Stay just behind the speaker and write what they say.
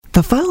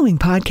The following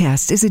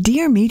podcast is a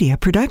Dear Media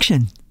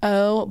production.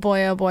 Oh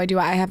boy, do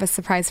I have a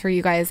surprise for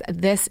you guys.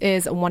 This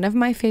is one of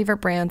my favorite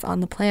brands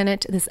on the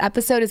planet. This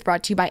episode is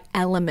brought to you by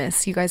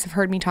Elemis. You guys have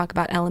heard me talk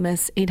about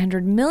Elemis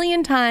 800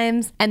 million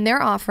times, and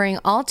they're offering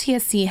all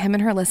TSC, him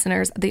and her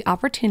listeners, the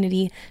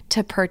opportunity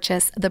to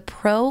purchase the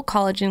Pro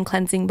Collagen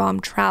Cleansing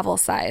Balm travel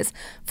size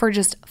for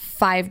just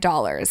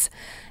 $5.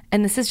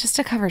 And this is just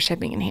to cover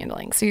shipping and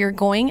handling. So you're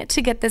going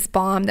to get this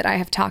balm that I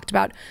have talked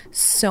about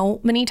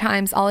so many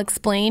times. I'll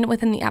explain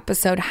within the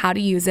episode how to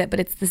use it, but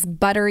it's this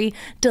buttery,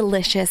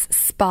 delicious,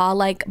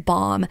 spa-like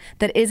balm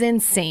that is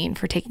insane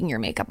for taking your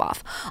makeup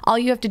off. All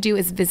you have to do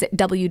is visit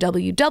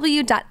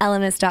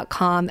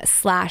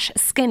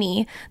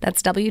www.elemis.com/skinny.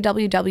 That's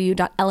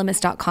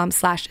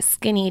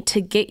www.elemis.com/skinny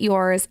to get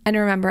yours. And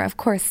remember, of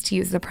course, to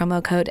use the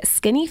promo code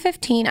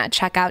SKINNY15 at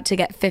checkout to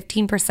get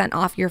 15%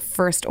 off your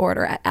first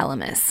order at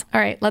Elemis.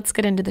 All right, let's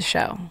get into the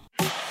show.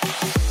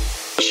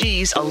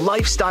 She's a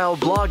lifestyle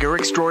blogger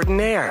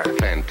extraordinaire.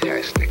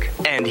 Fantastic.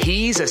 And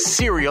he's a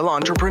serial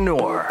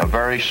entrepreneur. A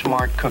very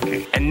smart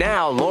cookie. And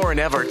now Lauren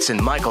Everts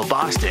and Michael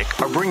Bosstick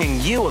are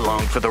bringing you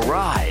along for the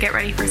ride. Get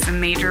ready for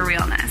some major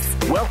realness.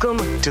 Welcome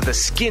to the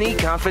Skinny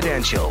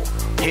Confidential.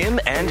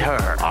 Him and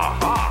her.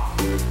 Aha!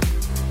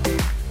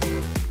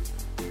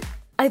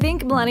 I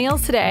think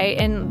millennials today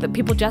and the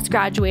people just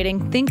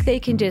graduating think they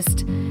can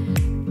just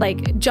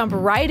jump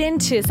right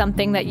into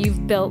something that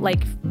you've built,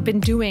 been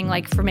doing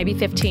for maybe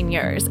 15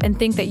 years and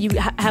think that you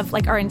have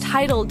are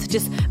entitled to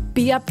just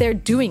be up there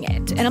doing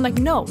it. And I'm like,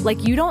 no,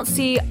 you don't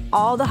see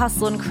all the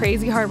hustle and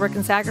crazy hard work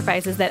and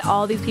sacrifices that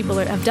all these people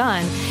have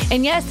done.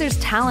 And yes, there's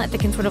talent that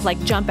can sort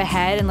of jump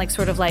ahead and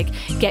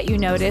get you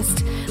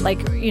noticed,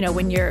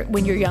 when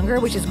you're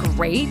younger, which is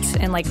great.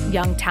 And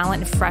young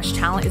talent and fresh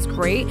talent is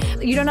great.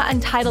 You're not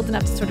entitled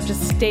enough to sort of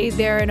just stay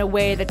there in a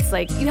way that's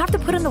you have to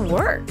put in the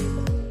work.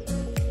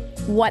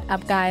 What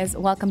up, guys?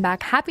 Welcome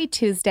back. Happy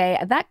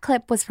Tuesday. That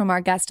clip was from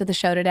our guest of the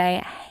show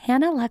today,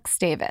 Hannah Lux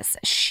Davis.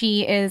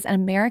 She is an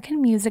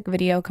American music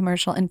video,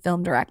 commercial, and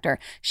film director.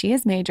 She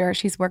is major.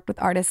 She's worked with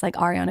artists like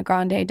Ariana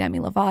Grande, Demi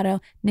Lovato,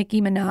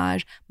 Nicki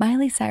Minaj,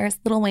 Miley Cyrus,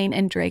 Lil Wayne,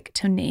 and Drake,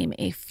 to name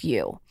a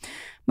few.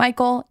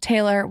 Michael,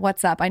 Taylor,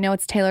 what's up? I know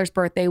it's Taylor's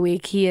birthday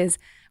week. He is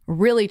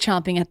really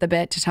chomping at the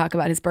bit to talk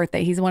about his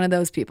birthday. He's one of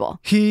those people.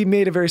 He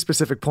made a very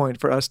specific point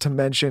for us to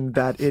mention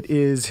that it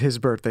is his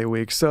birthday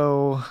week.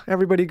 So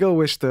everybody go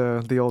wish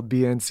the old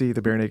BNC,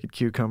 the Bare Naked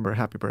Cucumber,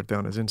 happy birthday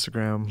on his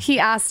Instagram. He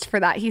asked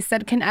for that. He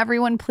said, can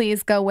everyone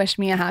please go wish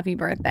me a happy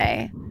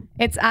birthday?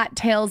 It's at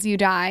Tails You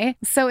Die.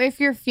 So if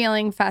you're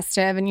feeling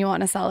festive and you want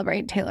to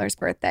celebrate Taylor's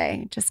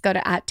birthday, just go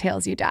to at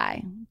Tails You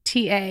Die.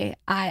 TAILS.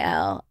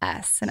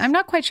 And I'm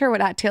not quite sure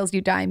what at Tails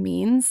You Die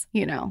means,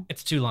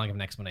 It's too long of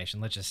an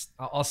explanation.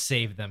 I'll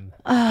save them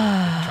trouble.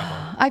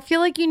 I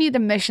feel like you need a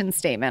mission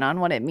statement on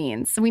what it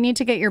means. So we need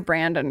to get your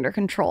brand under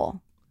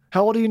control.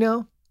 How old are you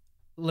now?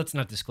 Let's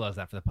not disclose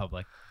that for the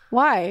public.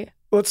 Why?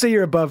 Let's say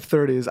you're above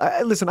 30s.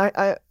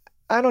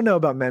 I don't know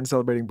about men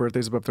celebrating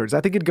birthdays above 30s.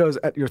 I think it goes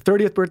at your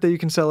 30th birthday, you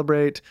can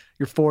celebrate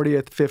your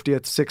 40th,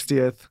 50th,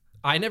 60th.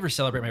 I never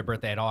celebrate my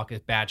birthday at all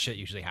because bad shit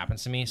usually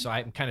happens to me. So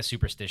I'm kind of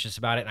superstitious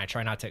about it. And I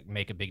try not to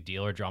make a big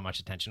deal or draw much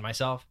attention to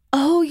myself.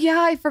 Oh,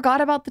 yeah. I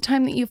forgot about the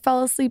time that you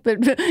fell asleep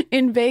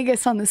in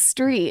Vegas on the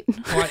street.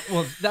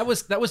 Well, that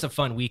was a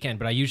fun weekend,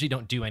 but I usually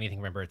don't do anything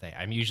for my birthday.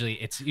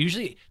 It's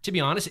usually, to be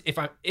honest,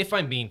 if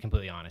I'm being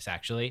completely honest,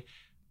 actually,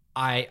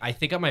 I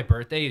think on my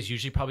birthday is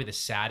usually probably the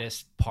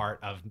saddest part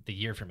of the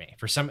year for me.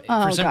 For some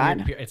weird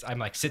period, I'm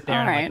sit there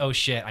and I'm like, oh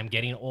shit, I'm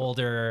getting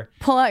older.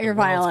 Pull out your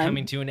violin.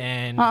 Coming to an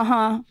end.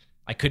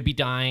 I could be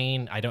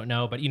dying. I don't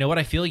know. But you know what?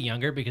 I feel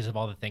younger because of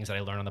all the things that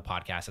I learn on the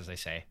podcast, as I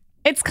say.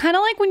 It's kind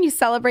of like when you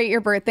celebrate your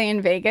birthday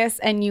in Vegas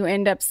and you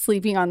end up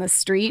sleeping on the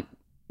street,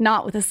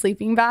 not with a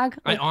sleeping bag.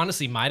 I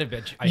honestly might have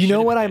been.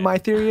 My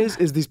theory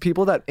is these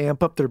people that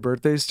amp up their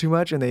birthdays too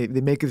much and they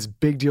make this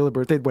big deal of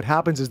birthday. What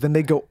happens is then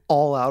they go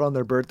all out on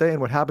their birthday.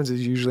 And what happens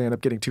is you usually end up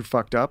getting too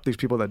fucked up, these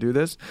people that do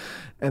this.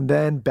 And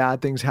then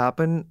bad things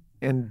happen.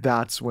 And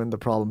that's when the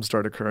problems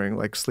start occurring,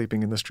 like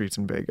sleeping in the streets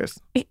in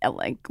Vegas. Yeah,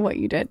 like what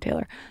you did,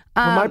 Taylor.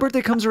 When my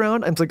birthday comes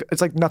around,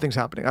 it's like nothing's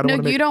happening.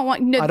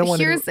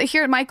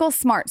 Michael's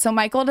smart. So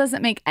Michael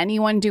doesn't make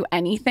anyone do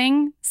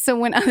anything. So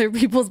when other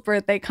people's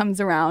birthday comes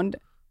around,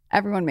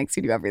 everyone makes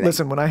you do everything.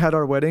 Listen, when we had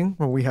our wedding,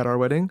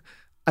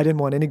 I didn't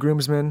want any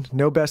groomsmen,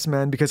 no best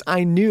men, because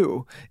I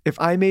knew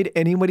if I made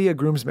anybody a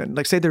groomsman,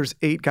 like say there's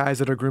 8 guys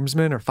that are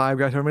groomsmen or 5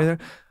 guys, however many there,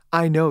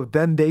 I know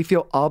then they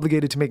feel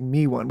obligated to make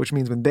me one, which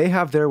means when they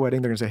have their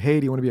wedding, they're going to say, hey,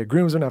 do you want to be a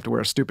groomsman? I have to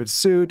wear a stupid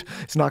suit.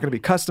 It's not going to be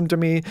custom to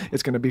me.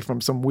 It's going to be from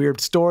some weird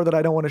store that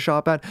I don't want to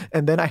shop at.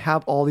 And then I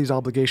have all these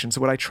obligations.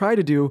 So what I try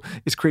to do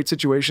is create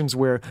situations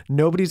where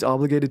nobody's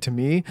obligated to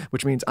me,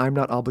 which means I'm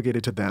not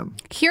obligated to them.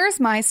 Here's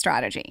my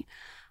strategy.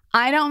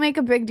 I don't make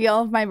a big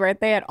deal of my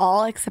birthday at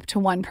all, except to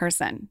one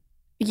person.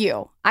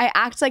 You. I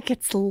act like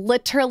it's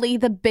literally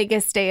the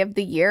biggest day of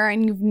the year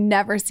and you've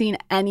never seen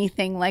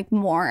anything like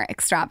more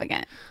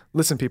extravagant.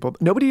 Listen, people,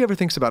 nobody ever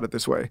thinks about it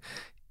this way.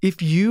 If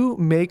you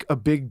make a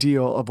big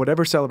deal of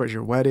whatever celebrates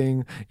your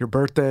wedding, your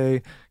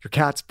birthday, your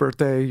cat's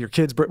birthday, your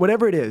kid's birthday,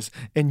 whatever it is,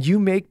 and you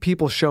make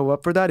people show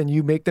up for that and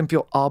you make them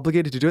feel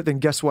obligated to do it, then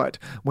guess what?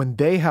 When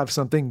they have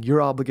something, you're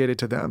obligated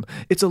to them.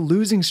 It's a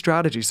losing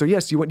strategy. So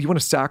yes, you want to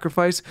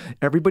sacrifice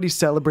everybody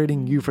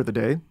celebrating you for the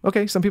day.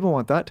 Okay, some people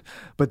want that.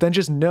 But then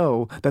just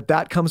know that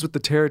that comes with the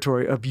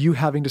territory of you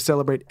having to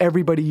celebrate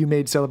everybody you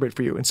made celebrate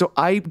for you. And so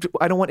I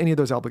don't want any of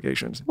those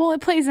obligations. Well,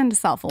 it plays into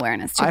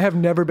self-awareness too. I have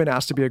never been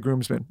asked to be a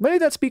groomsman. Maybe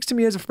that speaks to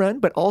me as a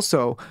friend, but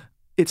also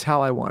it's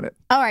how I want it.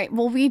 All right.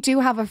 Well, we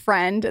do have a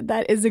friend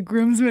that is a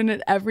groomsman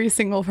at every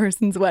single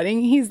person's wedding.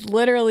 He's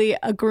literally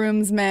a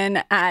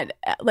groomsman at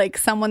like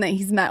someone that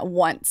he's met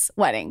once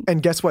wedding.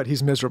 And guess what?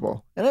 He's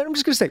miserable. And I'm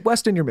just going to say,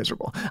 Weston, you're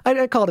miserable.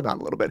 I called him out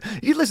a little bit.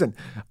 Listen,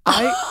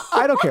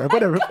 I don't care.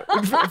 Whatever.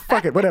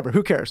 Fuck it. Whatever.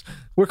 Who cares?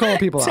 We're calling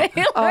people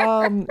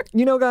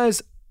out.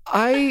 Guys,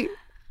 I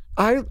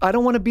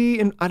don't want to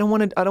be I don't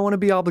want to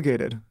be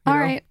obligated. All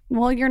right.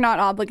 Well, you're not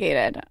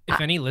obligated.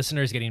 If any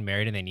listener is getting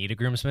married and they need a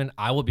groomsman,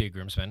 I will be a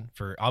groomsman.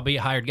 I'll be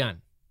a hired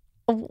gun.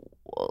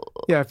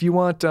 Yeah, if you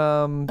want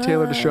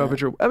Taylor to show up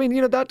at your,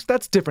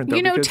 that's different though.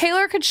 Because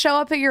Taylor could show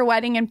up at your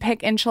wedding and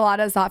pick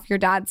enchiladas off your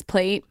dad's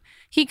plate.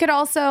 He could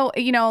also,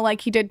 like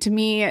he did to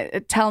me,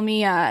 tell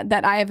me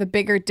that I have a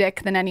bigger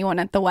dick than anyone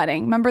at the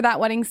wedding. Remember that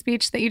wedding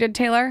speech that you did,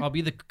 Taylor? I'll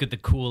be the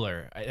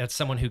cooler. That's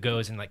someone who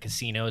goes in like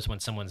casinos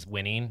when someone's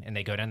winning and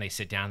they go down, they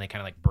sit down, they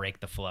kind of like break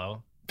the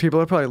flow. People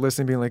are probably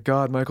listening being like,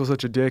 God, Michael's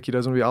such a dick. He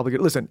doesn't want to be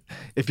obligated. Listen,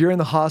 if you're in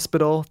the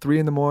hospital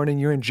 3 a.m,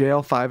 you're in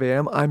jail 5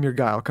 a.m, I'm your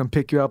guy. I'll come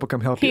pick you up. I'll come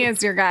help you. He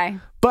is your guy.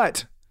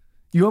 But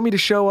you want me to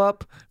show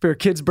up for your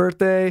kid's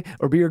birthday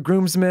or be your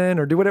groomsman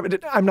or do whatever?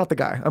 I'm not the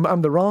guy.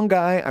 I'm the wrong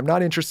guy. I'm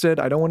not interested.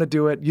 I don't want to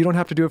do it. You don't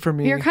have to do it for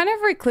me. You're kind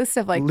of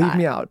reclusive like that. Leave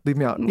me out.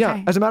 Okay.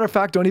 Yeah. As a matter of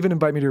fact, don't even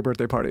invite me to your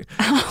birthday party.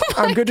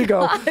 I'm good to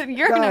go.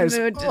 You're Guys,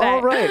 in a mood today.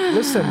 All right.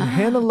 Listen,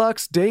 Hannah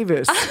Lux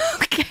Davis.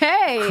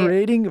 Okay.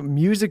 Creating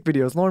music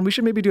videos. Lauren, we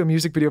should maybe do a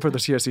music video for the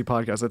CSC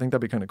podcast. I think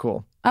that'd be kind of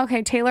cool.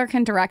 Okay. Taylor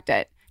can direct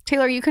it.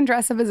 Taylor, you can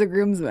dress up as a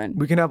groomsman.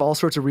 We can have all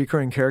sorts of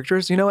recurring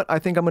characters. You know what? I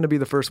think I'm going to be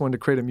the first one to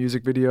create a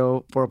music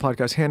video for a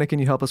podcast. Hannah, can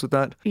you help us with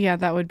that? Yeah,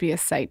 that would be a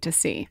sight to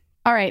see.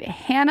 All right,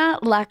 Hannah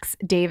Lux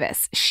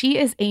Davis. She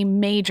is a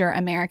major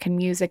American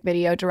music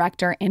video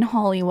director in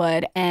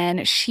Hollywood,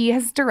 and she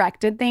has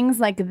directed things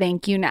like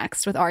Thank You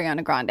Next with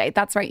Ariana Grande.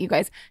 That's right, you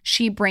guys.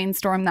 She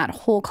brainstormed that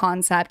whole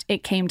concept.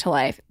 It came to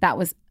life. That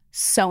was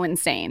so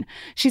insane.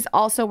 She's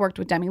also worked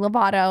with Demi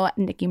Lovato,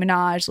 Nicki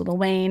Minaj, Lil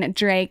Wayne,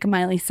 Drake,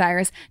 Miley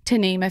Cyrus, to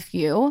name a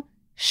few.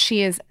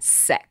 She is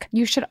sick.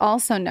 You should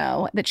also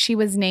know that she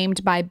was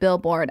named by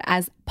Billboard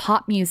as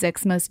pop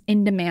music's most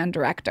in-demand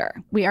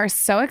director. We are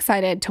so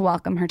excited to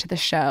welcome her to the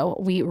show.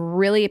 We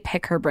really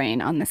pick her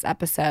brain on this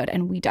episode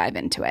and we dive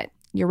into it.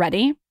 You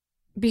ready?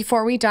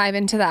 Before we dive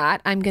into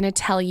that, I'm going to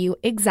tell you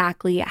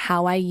exactly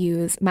how I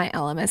use my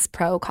LMS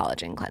Pro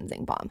Collagen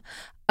Cleansing Balm.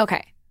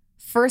 Okay.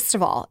 First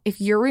of all, if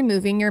you're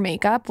removing your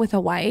makeup with a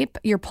wipe,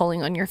 you're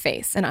pulling on your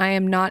face. And I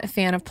am not a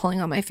fan of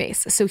pulling on my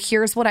face. So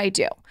here's what I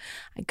do.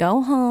 I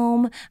go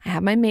home, I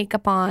have my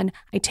makeup on,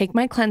 I take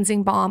my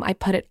cleansing balm, I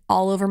put it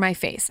all over my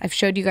face. I've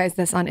showed you guys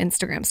this on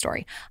Instagram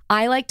story.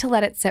 I like to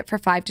let it sit for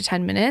 5 to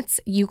 10 minutes.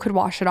 You could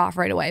wash it off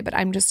right away, but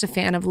I'm just a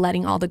fan of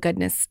letting all the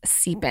goodness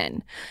seep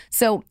in.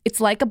 So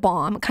it's like a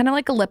balm, kind of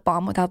like a lip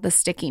balm without the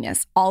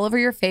stickiness, all over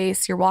your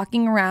face. You're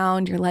walking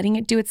around, you're letting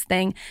it do its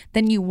thing.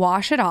 Then you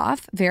wash it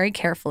off very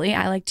carefully.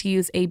 I like to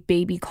use a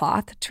baby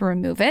cloth to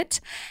remove it.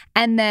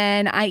 And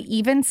then I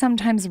even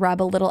sometimes rub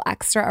a little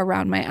extra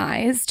around my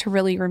eyes to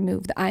really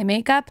remove the eye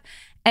makeup.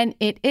 And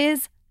it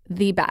is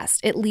the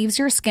best. It leaves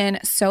your skin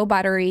so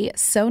buttery,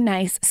 so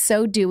nice,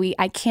 so dewy.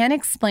 I can't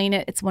explain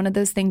it. It's one of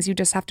those things you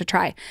just have to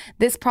try.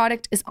 This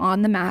product is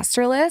on the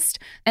master list,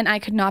 and I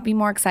could not be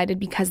more excited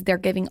because they're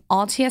giving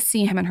all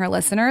TSC, him and her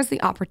listeners,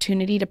 the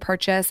opportunity to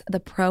purchase the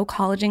Pro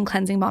Collagen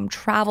Cleansing Balm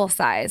travel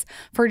size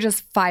for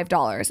just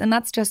 $5. And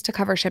that's just to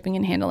cover shipping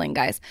and handling,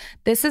 guys.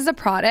 This is a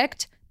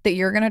product that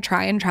you're going to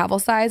try in travel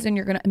size and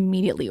you're going to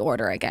immediately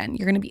order again.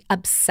 You're going to be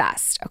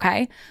obsessed,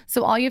 okay?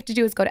 So all you have to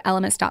do is go to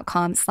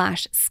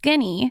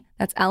elemis.com/skinny.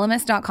 That's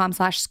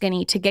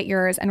elemis.com/skinny to get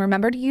yours. And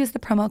remember to use the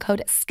promo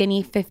code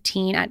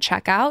skinny15 at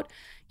checkout.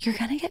 You're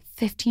going to get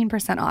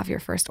 15% off your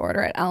first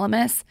order at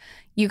Elemis.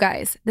 You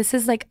guys, this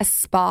is like a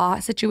spa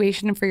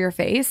situation for your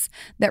face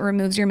that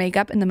removes your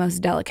makeup in the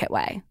most delicate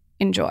way.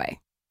 Enjoy.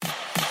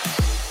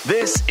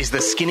 This is the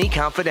Skinny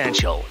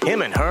Confidential,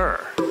 him and her.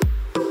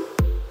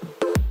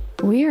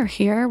 We are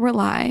here. We're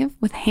live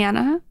with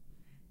Hannah.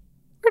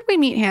 Where'd we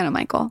meet Hannah,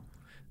 Michael?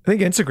 I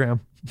think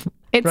Instagram.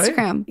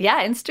 Instagram. Right?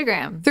 Yeah,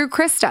 Instagram. Through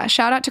Krista.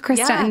 Shout out to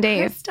Krista and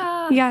Dave.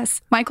 Krista. Yes.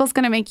 Michael's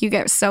going to make you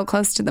get so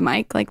close to the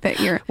mic like that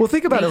you're... Well,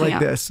 think about it like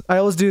out. this. I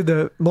always do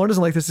Lauren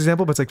doesn't like this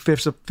example, but it's like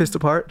fist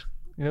apart.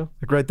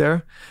 like right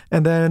there.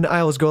 And then I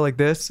always go like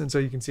this, and so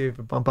you can see if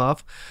it bump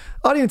off.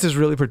 Audience is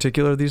really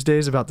particular these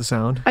days about the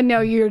sound. I know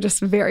you're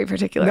just very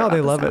particular. No, about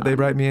they the love it. sound. They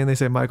write me in, they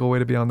say, Michael, way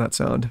to be on that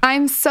sound.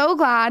 I'm so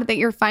glad that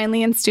you're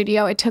finally in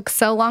studio. It took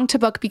so long to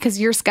book because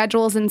your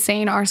schedule is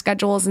insane. Our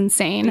schedule is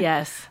insane.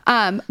 Yes.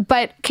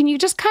 But can you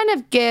just kind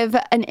of give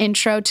an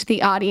intro to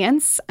the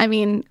audience? I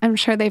mean, I'm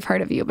sure they've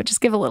heard of you, but just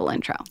give a little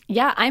intro.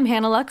 Yeah, I'm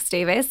Hannah Lux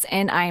Davis,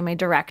 and I'm a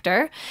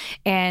director.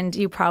 And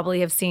you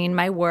probably have seen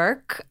my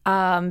work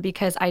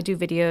because I do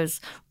videos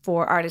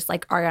for artists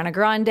like Ariana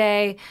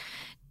Grande,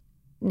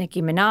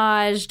 Nicki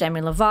Minaj, Demi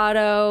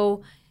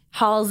Lovato,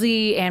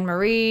 Halsey, Anne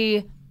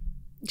Marie,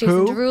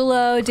 Jason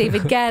Derulo,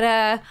 David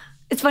Guetta.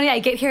 It's funny, I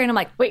get here and I'm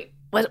like, wait,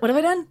 what have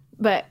I done?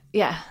 But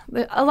yeah,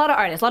 a lot of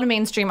artists, a lot of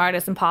mainstream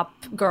artists and pop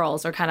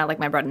girls are kind of like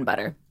my bread and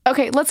butter.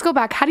 Okay, let's go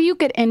back. How do you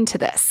get into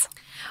this?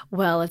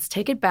 Well, let's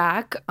take it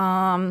back.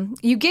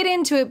 You get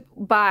into it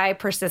by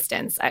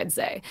persistence, I'd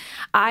say.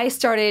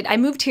 I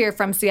moved here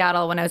from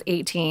Seattle when I was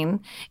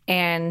 18,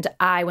 and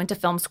I went to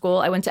film school.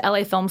 I went to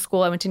LA Film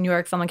School. I went to New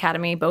York Film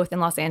Academy, both in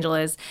Los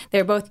Angeles. They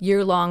were both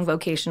year-long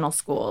vocational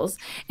schools.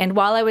 And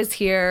while I was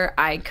here,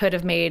 I could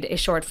have made a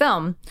short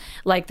film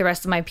like the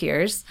rest of my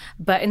peers.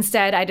 But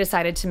instead, I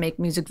decided to make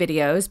music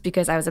videos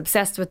because I was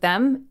obsessed with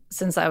them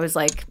since I was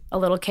like a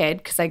little kid,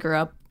 because I grew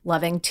up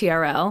loving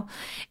TRL.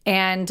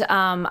 And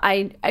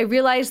I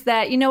realized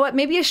that, you know what,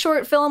 maybe a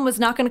short film was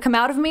not going to come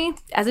out of me.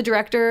 As a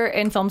director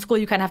in film school,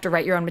 you kind of have to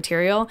write your own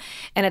material.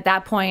 And at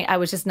that point, I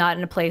was just not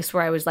in a place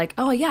where I was like,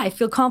 oh yeah, I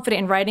feel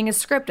confident in writing a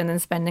script and then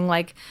spending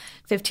like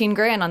 15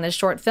 grand on this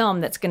short film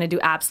that's going to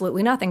do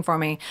absolutely nothing for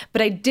me.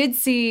 But I did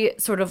see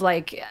sort of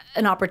like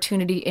an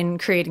opportunity in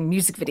creating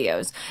music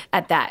videos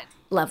at that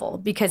level,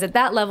 because at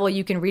that level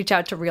you can reach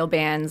out to real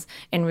bands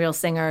and real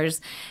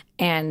singers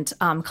and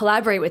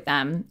collaborate with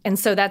them. And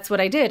so that's what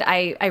I did.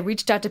 I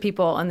reached out to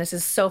people, and this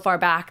is so far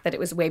back that it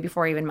was way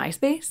before even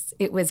MySpace.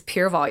 It was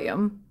Pure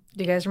Volume.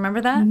 Do you guys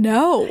remember that?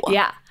 No.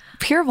 Yeah.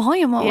 Pure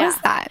Volume, what was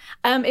that?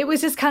 It was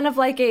just kind of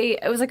like a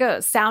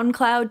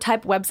SoundCloud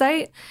type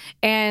website.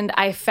 And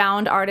I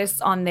found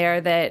artists on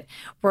there that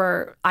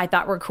I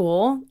thought were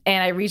cool.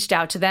 And I reached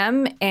out to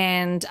them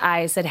and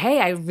I said, hey,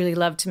 I really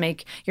love to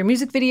make your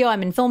music video.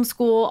 I'm in film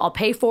school. I'll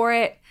pay for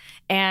it.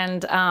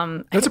 And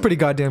that's a pretty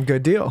goddamn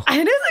good deal.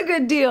 It is a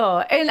good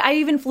deal. And I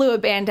even flew a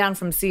band down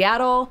from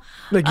Seattle.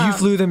 Like you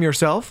flew them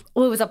yourself?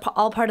 Well, it was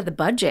all part of the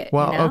budget.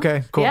 Wow. You know?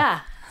 Okay, cool.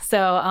 Yeah.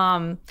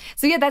 So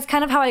yeah, that's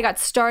kind of how I got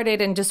started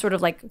and just sort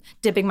of like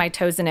dipping my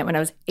toes in it when I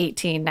was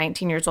 18,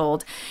 19 years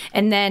old.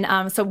 And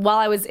then, so while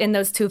I was in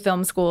those two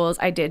film schools,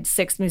 I did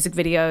 6 music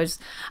videos.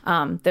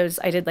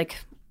 I did like,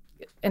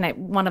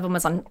 one of them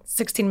was on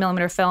 16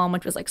 millimeter film,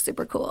 which was like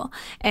super cool.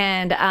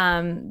 And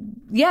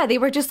yeah, they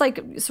were just like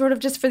sort of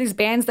just for these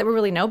bands that were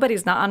really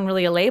nobodies, not on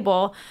really a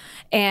label.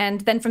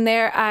 And then from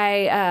there,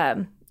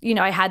 I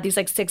had these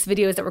like 6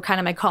 videos that were kind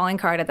of my calling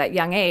card at that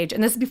young age.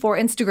 And this is before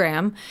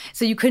Instagram.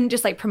 So you couldn't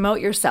just like promote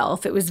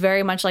yourself. It was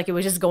very much like it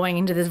was just going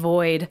into this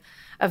void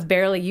of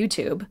barely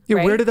YouTube. Yeah,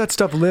 right? Where did that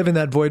stuff live in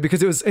that void?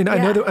 Because it was, and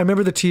I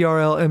remember the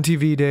TRL,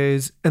 MTV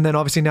days, and then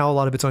obviously now a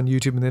lot of it's on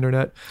YouTube and the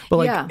internet. But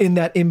like in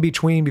that in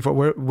between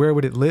before, where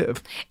would it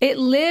live? It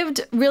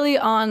lived really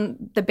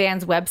on the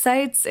band's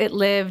websites. It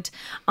lived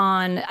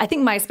on, I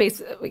think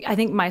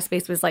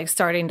MySpace was like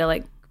starting to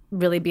like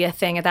really be a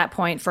thing at that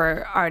point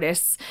for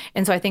artists.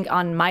 And so I think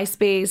on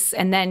MySpace,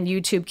 and then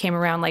YouTube came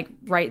around like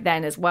right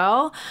then as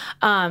well.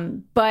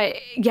 But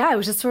yeah, it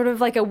was just sort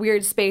of like a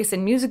weird space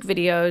in music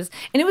videos.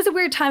 And it was a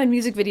weird time in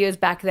music videos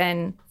back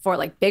then for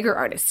like bigger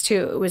artists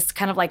too. It was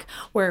kind of like,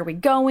 where are we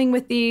going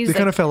with these? They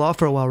kind of fell off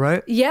for a while,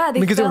 right? Yeah,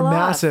 because they were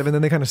massive and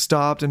then they kind of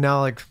stopped and now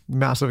like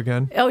massive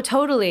again. Oh,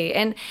 totally.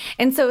 And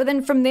so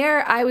then from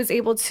there, I was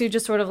able to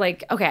just sort of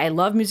like, okay, I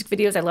love music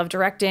videos. I love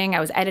directing. I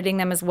was editing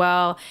them as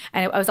well.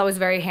 And I was always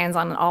very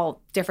hands-on in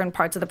all different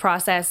parts of the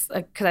process.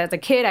 Because as a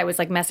kid, I was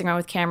like messing around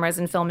with cameras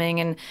and filming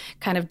and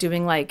kind of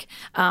doing like,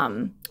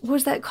 what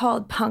was that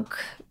called? Not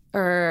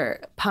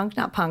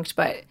punked,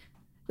 but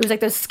it was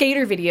like those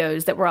skater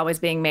videos that were always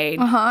being made.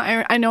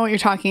 I know what you're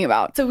talking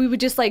about. So we would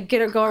just like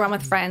go around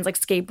with friends, like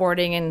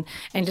skateboarding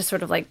and just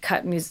sort of like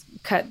cut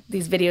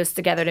these videos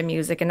together to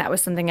music. And that was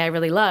something I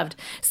really loved.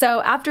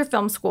 So after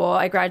film school,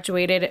 I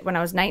graduated when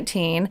I was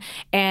 19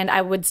 and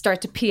I would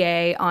start to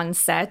PA on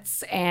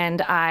sets.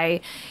 And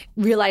I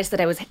realized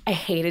that I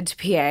hated to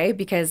PA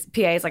because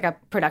PA is like a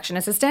production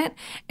assistant.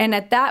 And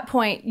at that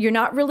point, you're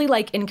not really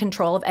like in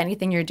control of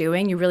anything you're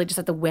doing. You're really just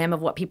at the whim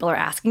of what people are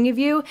asking of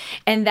you.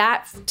 And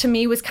that to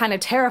me was kind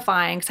of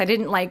terrifying because I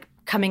didn't like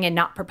coming in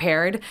not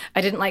prepared. I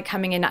didn't like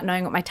coming in not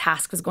knowing what my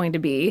task was going to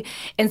be.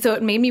 And so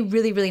it made me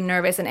really, really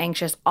nervous and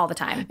anxious all the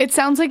time. It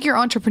sounds like you're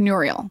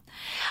entrepreneurial.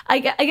 I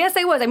guess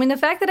I was. I mean, the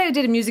fact that I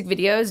did music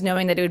videos,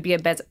 knowing that it would be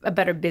a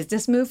better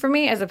business move for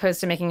me as opposed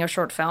to making a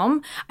short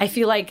film, I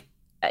feel like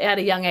at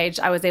a young age,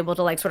 I was able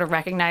to like sort of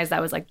recognize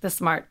that was like the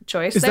smart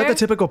choice. Is there. that the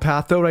typical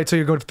path though, right? So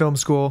you're going to film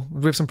school.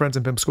 We have some friends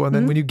in film school, and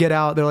then when you get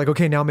out, they're like,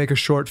 okay, now make a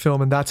short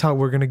film, and that's how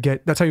you're going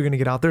to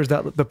get out there. Is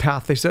that the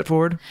path they set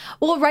forward?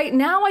 Well, right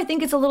now I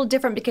think it's a little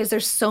different because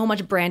there's so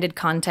much branded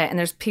content and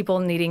there's people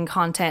needing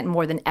content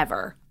more than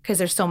ever because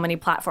there's so many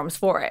platforms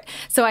for it.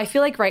 So I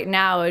feel like right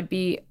now it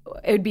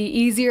would be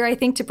easier, I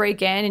think, to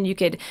break in, and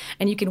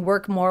you can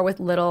work more with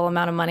little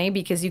amount of money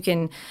because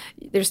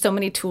there's so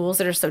many tools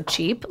that are so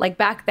cheap. Like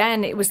back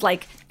then it was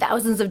like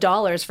thousands of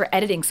dollars for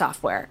editing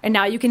software. And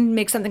now you can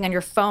make something on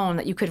your phone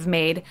that you could have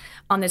made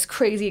on this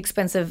crazy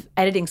expensive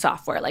editing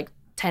software like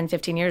 10,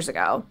 15 years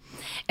ago.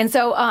 And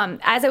so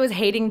as I was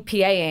hating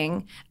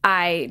PAing,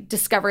 I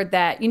discovered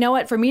that, you know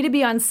what, for me to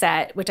be on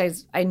set, which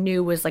I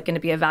knew was like going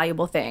to be a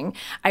valuable thing,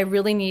 I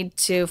really need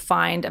to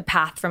find a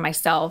path for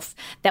myself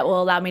that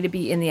will allow me to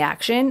be in the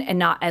action and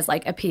not as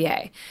like a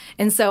PA.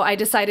 And so I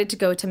decided to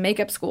go to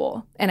makeup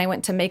school, and I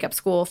went to makeup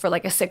school for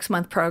like a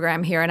 6-month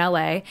program here in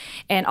LA.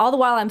 And all the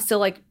while I'm still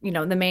like, you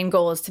know, the main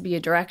goal is to be a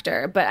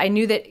director, but I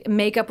knew that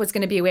makeup was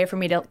going to be a way for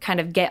me to kind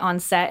of get on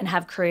set and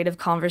have creative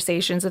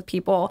conversations with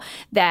people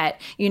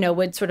that, you know,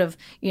 would sort of,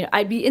 you know,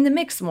 I'd be in the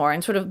mix more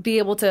and sort of be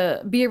able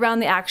to be around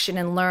the action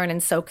and learn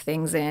and soak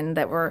things in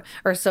or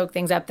soak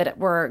things up that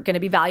were going to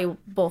be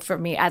valuable for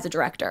me as a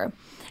director.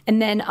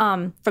 And then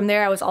from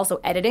there, I was also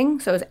editing.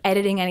 So I was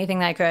editing anything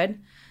that I could.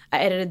 I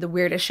edited the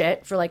weirdest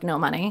shit for like no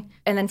money.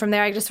 And then from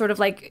there, I just sort of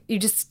like, you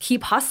just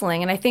keep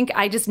hustling. And I think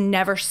I just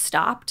never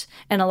stopped.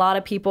 And a lot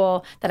of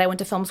people that I went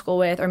to film school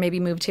with, or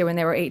maybe moved here when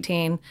they were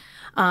 18,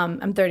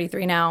 I'm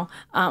 33 now.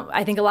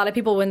 I think a lot of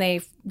people, when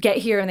they get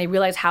here and they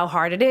realize how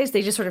hard it is,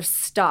 they just sort of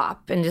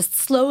stop and just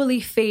slowly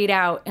fade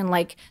out and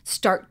like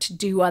start to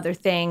do other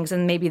things.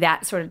 And maybe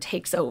that sort of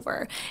takes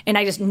over. And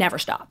I just never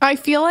stopped. I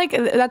feel like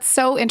that's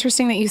so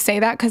interesting that you say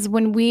that, because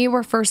when we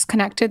were first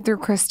connected through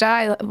Krista,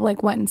 I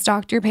like went and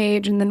stalked your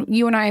page, and then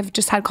you and I have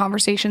just had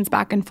conversations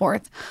back and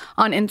forth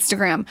on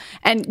Instagram,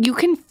 and you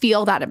can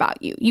feel that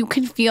about you. You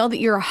can feel that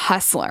you're a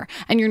hustler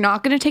and you're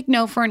not going to take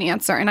no for an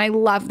answer. And I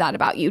love that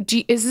about you.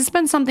 Is this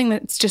been something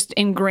that's just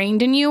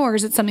ingrained in you, or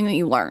is it something that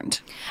you learned?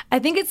 I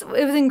think it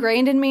was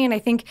ingrained in me, and I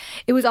think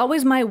it was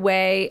always my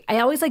way. I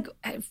always like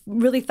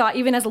really thought,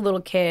 even as a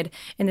little kid,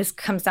 and this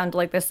comes down to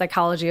like the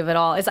psychology of it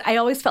all, is I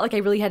always felt like I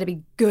really had to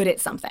be good at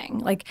something.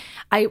 Like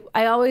I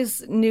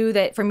always knew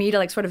that for me to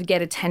like sort of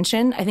get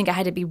attention, I think I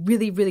had to be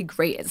really, really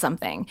great at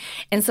something.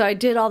 And so I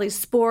did all these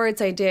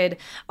sports. I did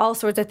all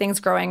sorts of things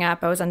growing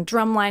up. I was on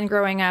drumline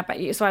growing up.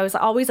 So I was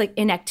always like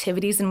in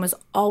activities and was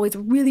always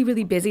really,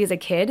 really busy as a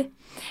kid.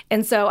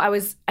 And so I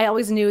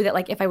always knew that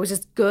like if I was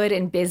just good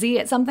and busy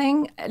at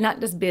something, not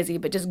just busy,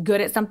 but just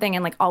good at something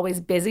and like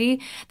always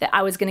busy, that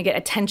I was going to get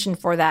attention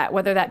for that,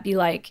 whether that be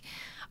like,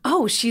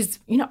 oh, she's,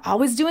 you know,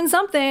 always doing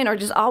something, or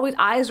just always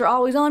eyes are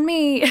always on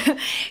me.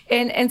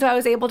 and so I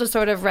was able to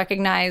sort of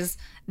recognize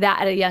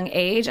that at a young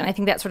age. And I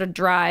think that sort of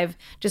drive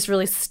just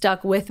really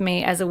stuck with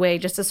me as a way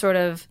just to sort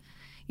of,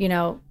 you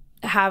know,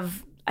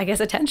 have, I guess,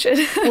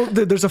 attention. Well,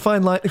 there's a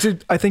fine line.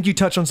 I think you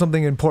touch on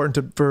something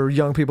important for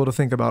young people to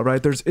think about,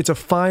 right? It's a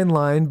fine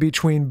line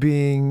between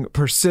being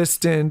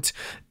persistent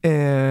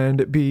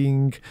and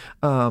being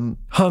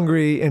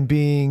hungry and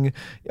being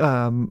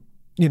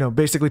you know,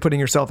 basically putting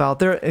yourself out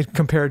there,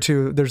 compared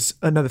to, there's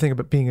another thing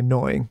about being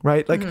annoying,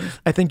 right? Like,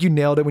 I think you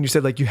nailed it when you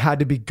said like you had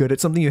to be good at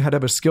something, you had to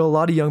have a skill. A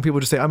lot of young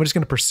people just say, I'm just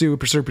going to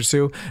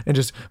pursue, and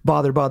just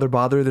bother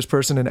this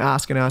person and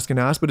ask.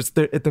 But it's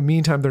at the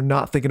meantime, they're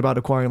not thinking about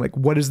acquiring like,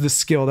 what is this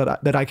skill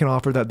that I can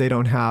offer that they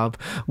don't have?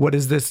 What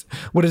is this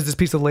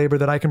piece of labor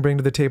that I can bring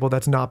to the table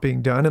that's not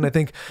being done? And I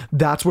think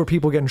that's where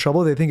people get in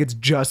trouble. They think it's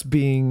just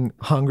being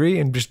hungry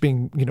and just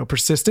being, you know,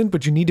 persistent,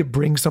 but you need to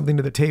bring something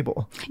to the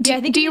table. Yeah,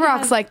 I think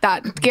D-Rock's like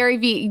that. Gary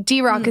V,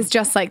 D-Rock is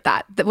just like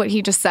that, what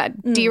he just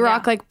said.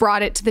 D-Rock like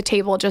brought it to the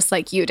table just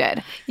like you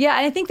did. Yeah,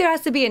 and I think there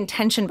has to be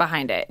intention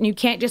behind it. And you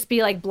can't just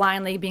be like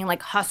blindly being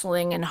like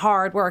hustling and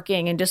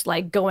hardworking and just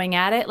like going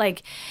at it.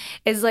 Like,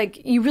 it's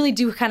like you really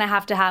do kind of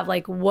have to have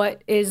like,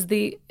 what is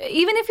the,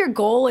 even if your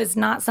goal is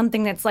not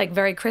something that's like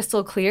very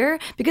crystal clear,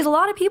 because a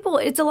lot of people,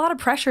 it's a lot of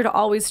pressure to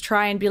always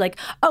try and be like,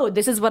 oh,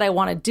 this is what I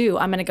want to do,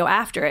 I'm going to go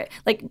after it.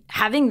 Like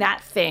having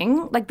that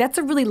thing, like that's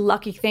a really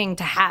lucky thing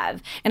to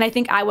have. And I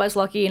think I was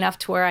lucky enough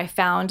to where I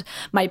found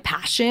my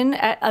passion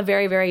at a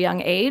very, very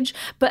young age.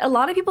 But a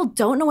lot of people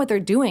don't know what they're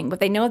doing, but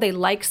they know they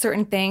like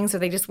certain things, or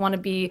they just want to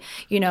be,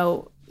 you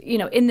know,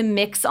 in the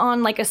mix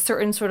on like a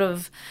certain sort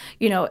of,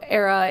 you know,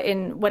 era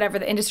in whatever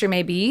the industry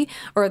may be,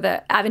 or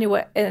the avenue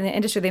in the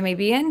industry they may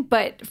be in.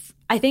 But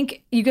I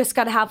think you just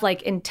got to have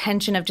like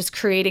intention of just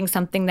creating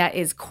something that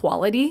is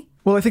quality.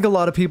 Well, I think a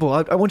lot of people,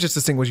 I won't just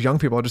distinguish young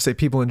people, I'll just say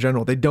people in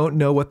general, they don't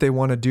know what they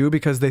want to do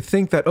because they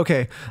think that,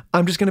 okay,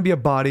 I'm just going to be a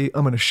body,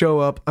 I'm going to show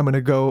up, I'm going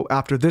to go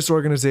after this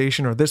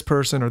organization or this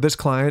person or this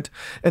client,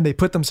 and they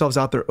put themselves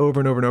out there over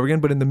and over and over again.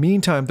 But in the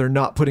meantime, they're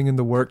not putting in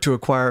the work to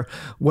acquire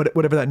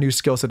whatever that new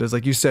skill set is.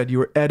 Like you said, you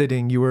were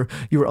editing, you were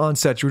on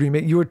set,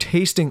 you were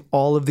tasting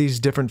all of these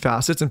different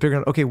facets and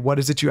figuring out, okay, what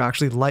is it you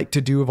actually like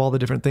to do of all the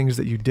different things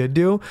that you did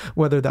do,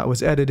 whether that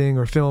was editing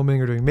or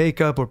filming or doing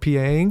makeup or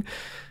PAing.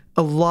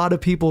 A lot of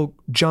people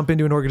jump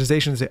into an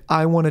organization and say,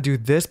 I want to do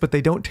this, but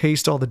they don't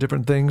taste all the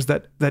different things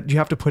that you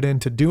have to put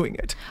into doing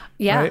it.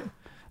 Yeah. Right?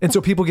 And so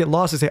people get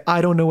lost and say,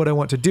 I don't know what I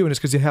want to do. And it's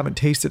because you haven't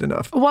tasted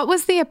enough. What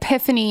was the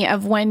epiphany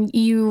of when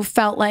you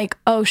felt like,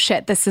 oh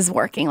shit, this is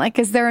working? Like,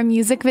 is there a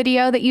music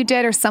video that you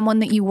did or someone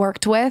that you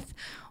worked with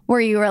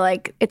where you were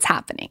like, it's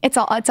happening. It's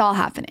all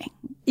happening.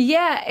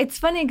 Yeah, it's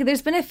funny because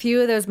there's been a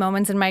few of those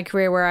moments in my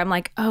career where I'm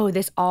like, oh,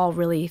 this all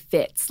really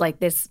fits. Like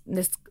this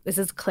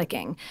is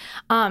clicking.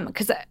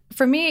 Because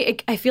for me,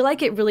 I feel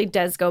like it really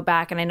does go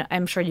back, and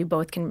I'm sure you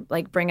both can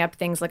like bring up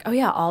things like, oh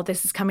yeah, all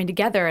this is coming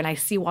together, and I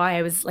see why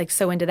I was like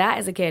so into that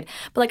as a kid.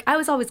 But like I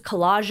was always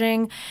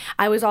collaging,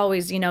 I was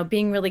always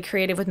being really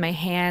creative with my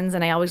hands,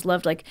 and I always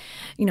loved like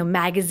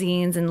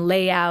magazines and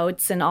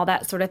layouts and all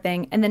that sort of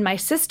thing. And then my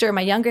sister,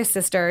 my youngest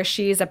sister,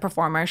 she's a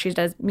performer, she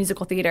does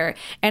musical theater,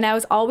 and I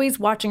was always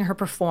watching her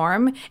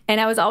perform,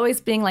 and I was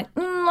always being like,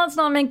 let's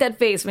not make that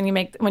face when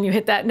you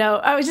hit that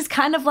note. I was just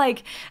kind of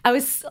like, I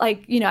was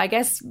like, I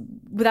guess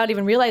without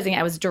even realizing it,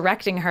 I was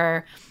directing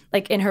her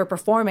like in her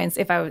performance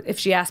if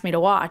she asked me to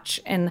watch,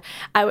 and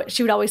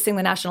she would always sing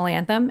the national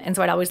anthem, and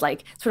so I'd always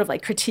like sort of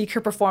like critique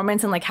her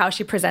performance and like how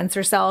she presents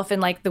herself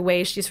and like the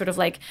way she sort of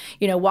like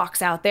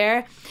walks out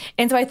there.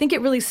 And so I think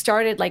it really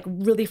started like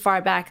really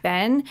far back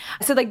then.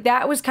 So like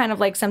that was kind of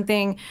like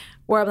something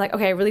where I'm like,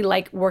 okay, I really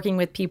like working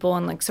with people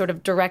and like sort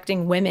of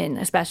directing women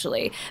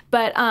especially.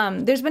 But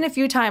there's been a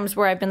few times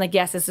where I've been like,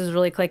 yes, this is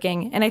really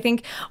clicking. And I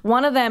think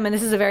one of them, and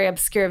this is a very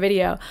obscure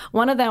video,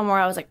 one of them where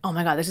I was like, oh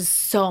my God, this is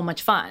so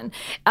much fun.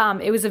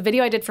 It was a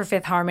video I did for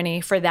Fifth Harmony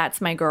for That's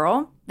My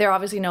Girl. They're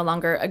obviously no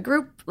longer a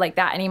group like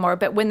that anymore,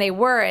 but when they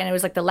were, and it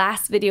was like the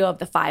last video of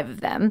the 5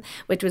 of them,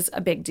 which was a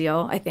big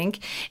deal, I think.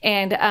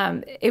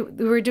 And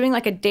we were doing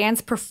like a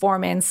dance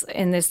performance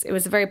in this, it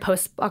was a very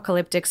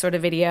post-apocalyptic sort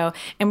of video,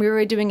 and we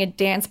were doing a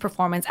dance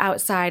performance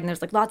outside, and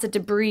there's like lots of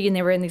debris, and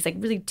they were in these like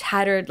really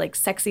tattered, like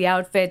sexy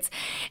outfits.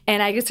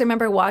 And I just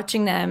remember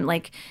watching them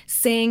like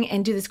sing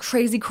and do this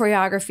crazy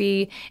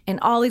choreography, and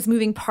all these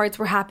moving parts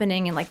were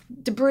happening, and like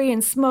debris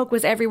and smoke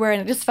was everywhere,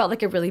 and it just felt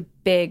like a really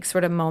big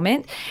sort of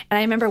moment. And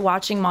I remember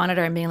watching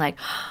Monitor and being like,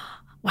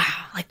 wow,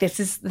 like this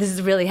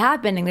is really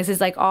happening. This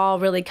is like all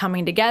really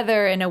coming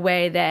together in a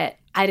way that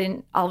I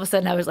didn't, all of a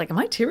sudden I was like, am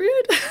I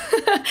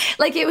teary-eyed?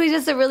 Like it was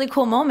just a really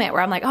cool moment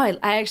where I'm like, oh,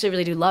 I actually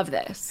really do love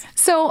this.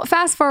 So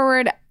fast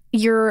forward,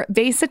 you're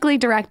basically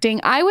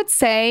directing, I would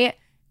say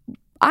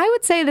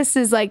this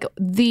is like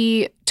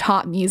the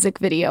top music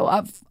video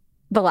of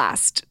the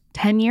last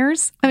 10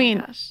 years. I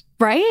mean,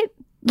 right?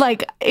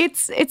 Like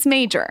it's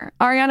major.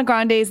 Ariana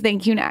Grande's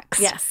Thank You Next.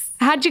 Yes.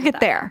 How'd you get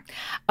there?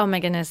 Oh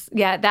my goodness.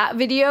 Yeah, that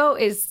video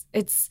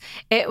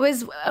it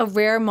was a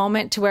rare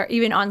moment to where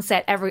even on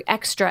set, every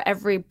extra,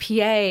 every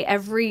PA,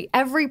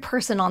 every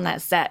person on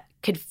that set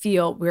could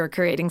feel we were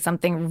creating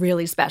something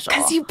really special.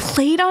 Because you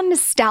played on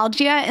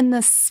nostalgia in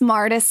the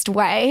smartest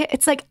way.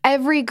 It's like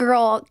every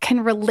girl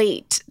can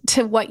relate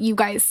to what you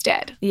guys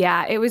did.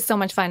 Yeah, it was so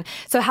much fun.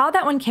 So how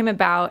that one came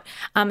about,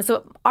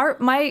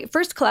 my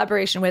first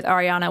collaboration with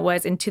Ariana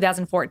was in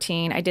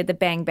 2014. I did the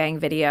Bang Bang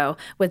video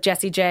with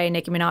Jessie J,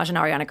 Nicki Minaj, and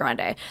Ariana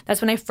Grande. That's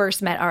when I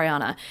first met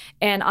Ariana.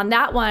 And on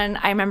that one,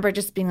 I remember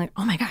just being like,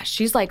 oh my gosh,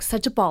 she's like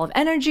such a ball of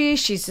energy.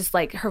 She's just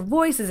like, her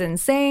voice is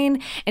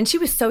insane. And she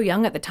was so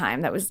young at the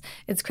time.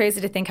 It's crazy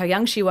to think how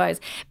young she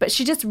was, but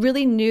she just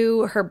really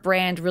knew her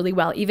brand really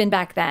well, even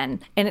back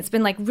then. And it's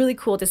been like really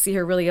cool to see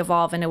her really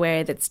evolve in a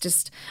way that's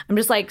just, I'm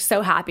just like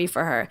so happy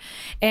for her.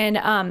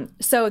 And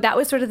so that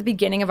was sort of the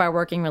beginning of our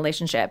working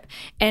relationship.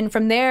 And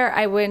from there,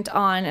 I went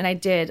on and I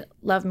did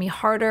Love Me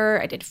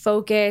Harder, I did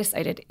Focus,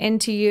 I did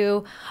Into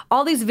You.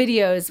 All these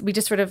videos, we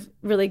just sort of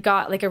really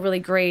got like a really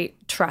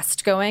great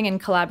trust going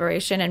and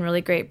collaboration and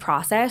really great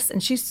process.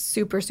 And she's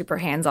super, super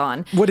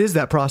hands-on. What is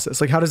that process?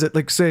 Like, how does it,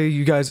 like, say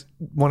you guys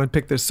want to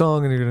pick this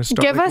song and you're going to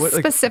start. Give us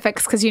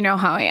specifics because you know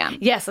how I am.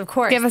 Yes, of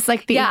course. Give us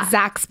like the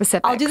exact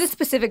specifics. I'll do the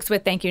specifics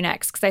with Thank You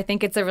Next because I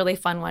think it's a really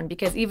fun one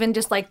because even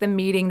just like the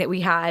meeting that we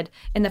had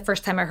and the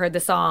first time I heard the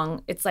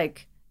song, it's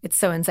like, it's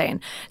so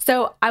insane.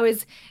 So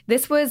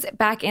this was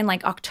back in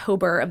like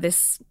October of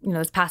this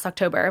past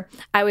October.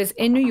 I was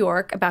in New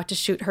York about to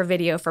shoot her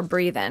video for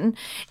Breathin'.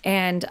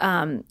 And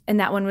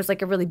that one was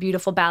like a really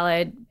beautiful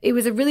ballad. It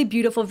was a really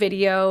beautiful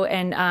video.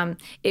 And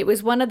it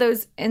was one of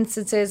those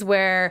instances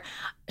where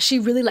she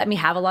really let me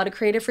have a lot of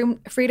creative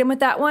freedom with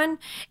that one.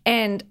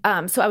 And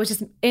so I was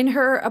just in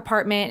her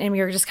apartment and we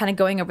were just kind of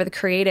going over the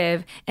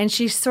creative, and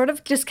she sort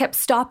of just kept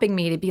stopping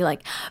me to be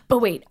like, but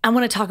wait, I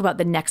want to talk about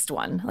the next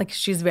one. Like,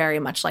 she's very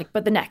much like,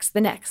 but the next.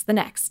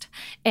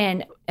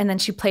 And then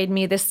she played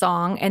me this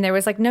song, and there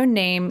was like no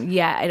name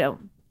yet, I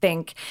don't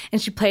think.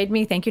 And she played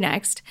me Thank You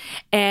Next.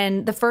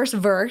 And the first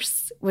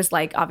verse was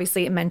like,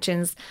 obviously it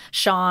mentions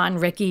Sean,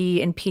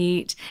 Ricky, and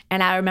Pete.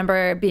 And I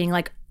remember being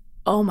like,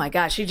 oh my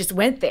gosh, she just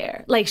went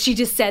there. Like, she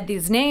just said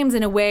these names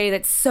in a way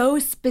that's so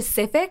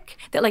specific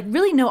that like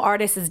really no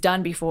artist has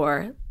done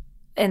before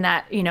in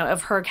that, you know,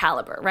 of her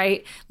caliber,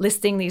 right?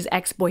 Listing these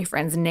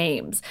ex-boyfriends'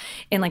 names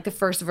in like the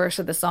first verse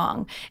of the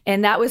song.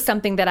 And that was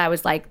something that I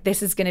was like,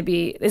 this is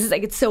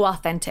like, it's so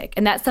authentic.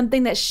 And that's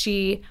something that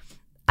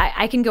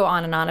I can go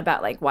on and on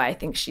about like why I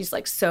think she's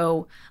like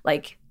so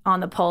like on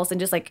the pulse and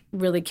just like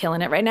really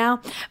killing it right now.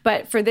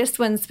 But for this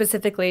one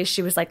specifically,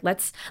 she was like,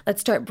 let's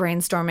start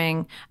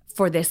brainstorming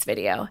for this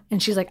video.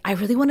 And she's like, I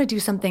really want to do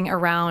something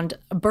around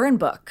a burn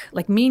book,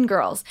 like Mean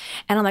Girls.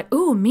 And I'm like,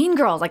 ooh, Mean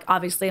Girls. Like,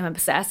 obviously I'm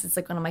obsessed. It's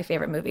like one of my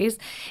favorite movies.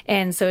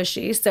 And so is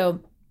she. So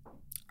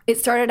it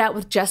started out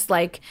with just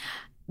like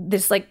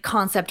this like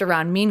concept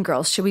around Mean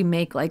Girls. Should we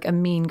make like a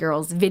Mean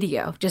Girls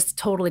video? Just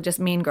totally just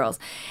Mean Girls.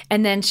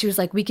 And then she was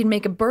like, we can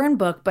make a burn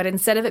book, but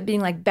instead of it being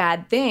like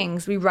bad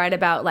things, we write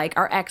about like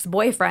our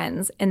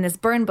ex-boyfriends in this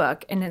burn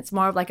book. And it's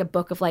more of like a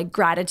book of like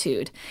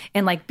gratitude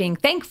and like being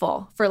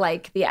thankful for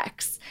like the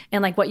ex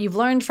and like what you've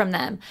learned from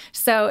them.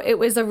 So it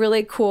was a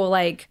really cool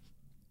like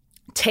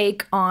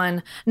take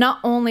on not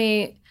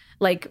only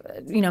like,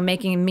 you know,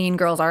 making Mean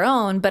Girls our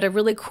own, but a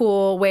really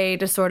cool way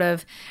to sort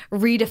of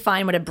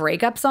redefine what a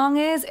breakup song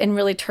is and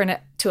really turn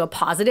it to a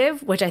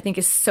positive, which I think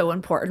is so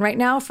important right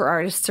now for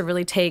artists to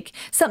really take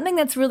something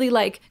that's really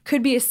like,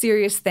 could be a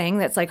serious thing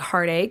that's like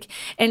heartache,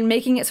 and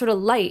making it sort of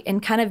light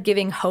and kind of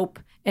giving hope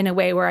in a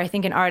way where I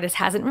think an artist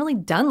hasn't really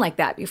done like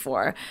that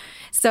before.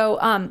 So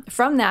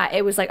from that,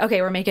 it was like,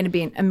 okay, we're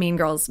making a Mean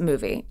Girls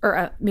movie or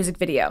a music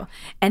video.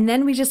 And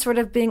then we just sort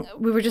of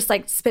we were just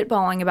like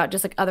spitballing about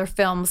just like other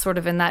films sort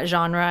of in that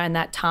genre and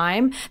that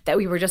time that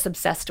we were just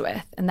obsessed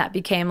with. And that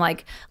became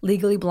like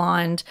Legally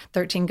Blonde,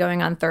 13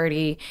 Going on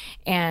 30,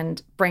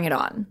 and Bring It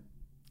On.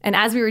 And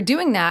as we were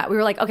doing that, we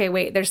were like, okay,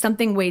 wait, there's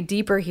something way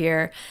deeper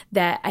here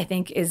that I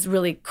think is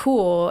really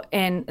cool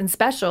and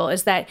special,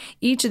 is that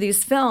each of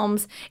these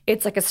films,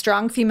 it's like a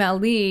strong female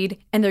lead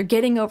and they're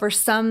getting over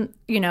some,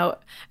 you know,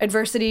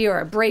 adversity or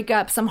a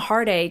breakup, some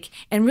heartache,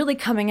 and really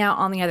coming out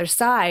on the other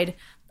side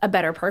a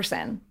better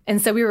person. And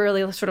so we were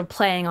really sort of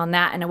playing on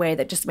that in a way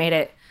that just made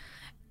it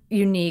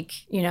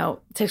unique, you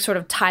know, to sort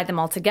of tie them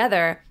all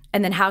together.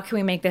 And then how can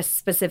we make this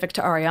specific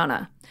to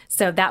Ariana?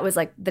 So that was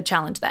like the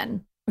challenge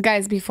then.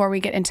 Guys, before we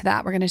get into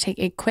that, we're going to take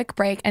a quick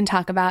break and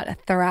talk about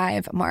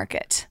Thrive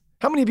Market.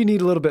 How many of you need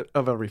a little bit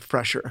of a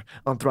refresher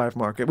on Thrive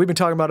Market? We've been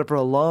talking about it for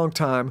a long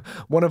time.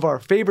 One of our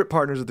favorite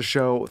partners of the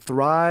show,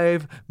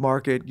 Thrive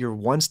Market, your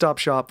one-stop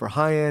shop for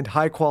high-end,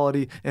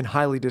 high-quality, and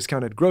highly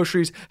discounted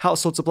groceries,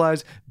 household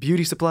supplies,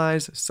 beauty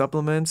supplies,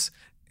 supplements,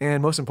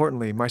 and most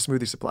importantly, my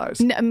smoothie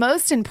supplies.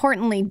 Most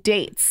importantly,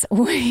 dates.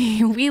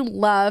 We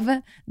love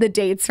the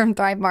dates from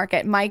Thrive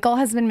Market. Michael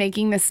has been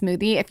making this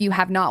smoothie. If you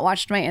have not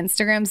watched my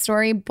Instagram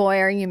story, boy,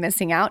 are you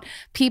missing out.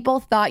 People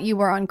thought you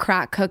were on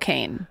crack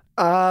cocaine.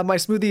 My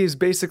smoothie is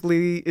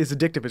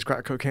addictive as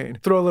crack cocaine.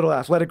 Throw a little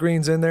athletic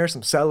greens in there,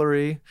 some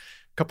celery,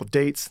 a couple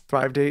dates,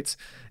 Thrive dates,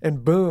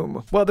 and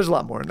boom. Well, there's a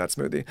lot more in that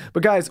smoothie.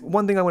 But guys,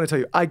 one thing I want to tell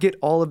you, I get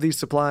all of these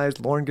supplies.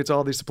 Lauren gets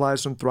all these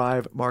supplies from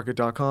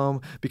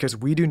thrivemarket.com because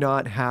we do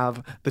not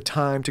have the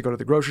time to go to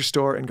the grocery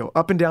store and go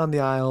up and down the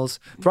aisles.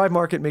 Thrive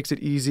Market makes it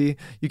easy.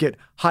 You get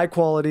high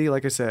quality,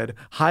 like I said,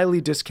 highly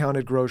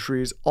discounted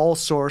groceries, all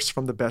sourced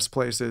from the best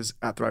places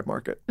at Thrive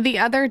Market. The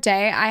other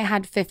day, I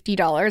had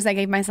 $50. I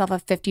gave myself a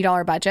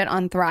 $50 budget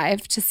on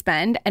Thrive to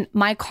spend, and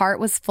my cart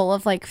was full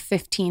of like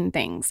 15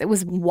 things. It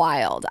was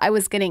wild. I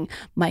was getting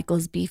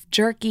Michael's beef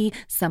jerky,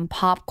 some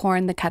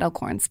popcorn, the kettle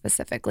corn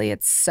specifically.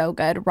 It's so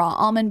good. Raw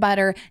almond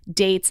butter,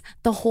 dates,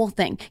 the whole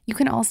thing. You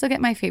can also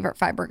get my favorite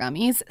fiber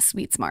gummies,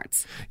 Sweet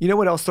Smarts. You know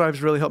what else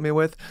Thrive's really helped me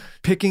with?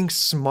 Picking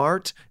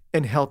smart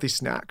and healthy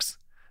snacks.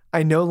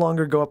 I no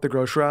longer go up the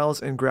grocery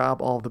aisles and grab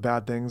all the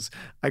bad things.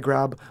 I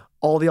grab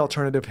all the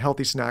alternative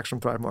healthy snacks from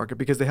Thrive Market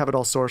because they have it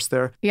all sourced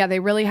there. Yeah,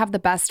 they really have the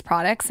best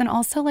products. And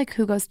also, like,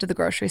 who goes to the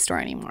grocery store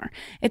anymore?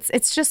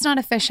 It's just not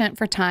efficient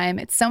for time.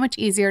 It's so much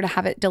easier to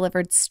have it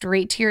delivered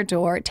straight to your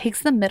door. It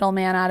takes the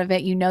middleman out of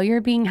it. You know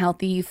you're being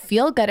healthy. You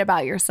feel good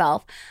about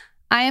yourself.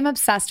 I am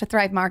obsessed with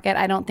Thrive Market.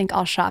 I don't think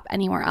I'll shop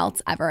anywhere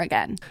else ever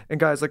again. And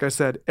guys, like I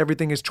said,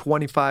 everything is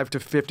 25 to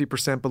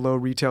 50% below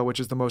retail, which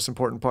is the most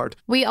important part.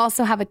 We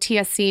also have a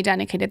TSC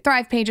dedicated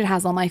Thrive page. It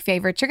has all my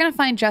favorites. You're going to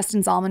find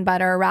Justin's almond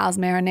butter, Rao's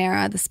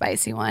marinara, the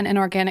spicy one, and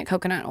organic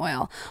coconut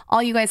oil.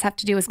 All you guys have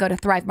to do is go to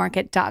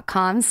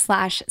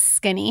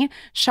thrivemarket.com/skinny.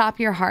 Shop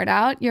your heart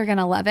out. You're going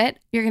to love it.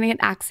 You're going to get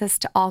access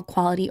to all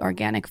quality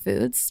organic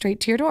foods straight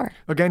to your door.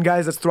 Again,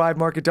 guys, that's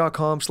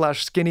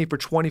thrivemarket.com/skinny for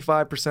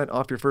 25%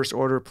 off your first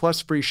order,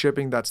 plus free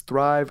shipping. That's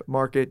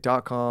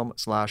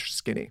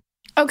thrivemarket.com/skinny.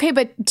 Okay,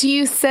 but do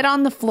you sit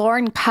on the floor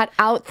and cut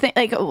out things?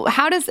 Like,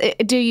 how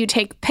do you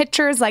take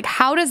pictures? Like,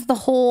 how does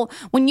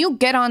when you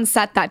get on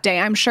set that day,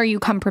 I'm sure you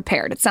come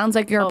prepared. It sounds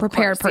like you're a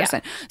prepared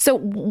person. Yeah. So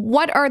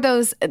what are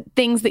those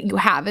things that you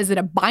have? Is it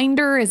a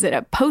binder? Is it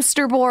a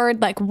poster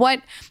board? Like,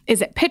 what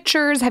is it?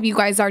 Pictures? Have you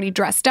guys already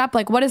dressed up?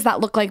 Like, what does that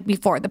look like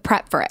before the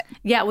prep for it?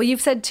 Yeah, well,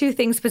 you've said two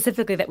things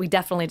specifically that we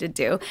definitely did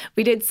do.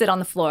 We did sit on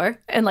the floor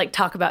and like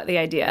talk about the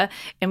idea.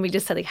 And we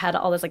just had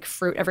all this like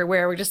fruit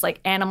everywhere. We're just like,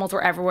 animals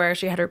were everywhere.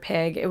 She had her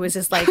pig. It was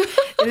just like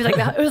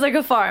it was like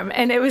a farm,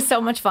 and it was so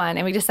much fun.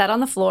 And we just sat on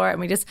the floor and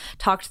we just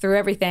talked through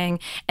everything.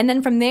 And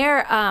then from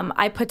there,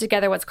 I put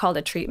together what's called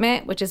a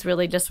treatment, which is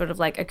really just sort of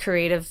like a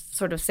creative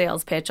sort of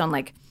sales pitch on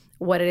like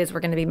what it is we're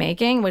going to be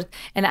making,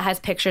 and it has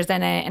pictures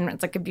in it, and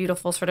it's like a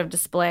beautiful sort of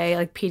display,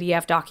 like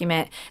PDF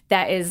document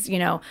that is,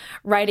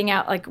 writing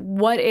out like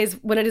what it is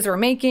we're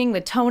making,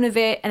 the tone of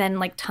it, and then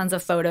like tons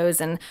of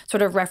photos and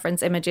sort of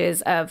reference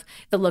images of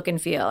the look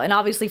and feel. And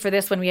obviously for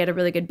this one, we had a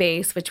really good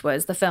base, which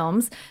was the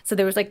films. So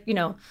there was like,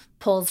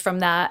 pulls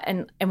from that,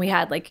 and we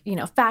had like,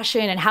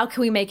 fashion and how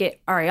can we make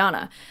it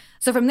Ariana.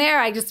 So from there,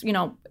 I just,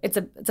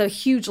 it's a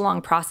huge,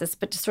 long process,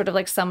 but to sort of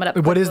like sum it up.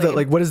 What is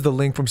the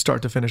link from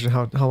start to finish, and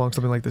how long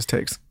something like this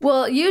takes?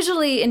 Well,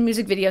 usually in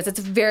music videos, it's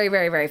very,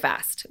 very, very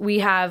fast. We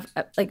have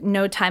like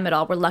no time at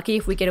all. We're lucky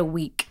if we get a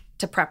week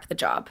to prep the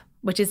job,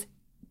 which is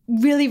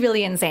really,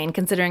 really insane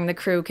considering the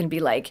crew can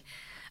be like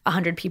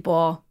 100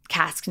 people,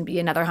 cast can be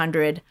another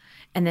 100.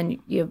 And then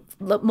you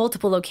have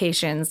multiple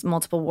locations,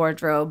 multiple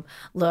wardrobe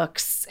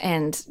looks,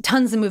 and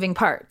tons of moving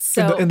parts.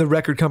 So, and the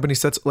record company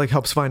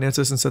helps finance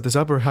this and set this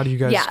up, or how do you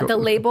guys? Yeah, the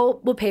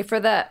label will pay for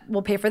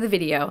the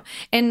video,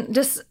 and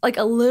just like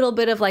a little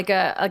bit of like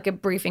a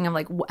briefing of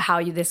like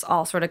how this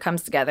all sort of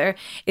comes together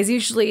is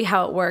usually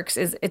how it works.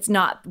 Is it's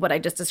not what I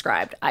just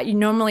described.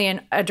 Normally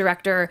a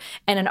director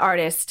and an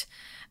artist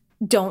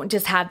don't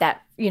just have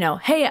that,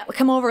 hey,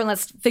 come over and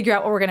let's figure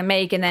out what we're going to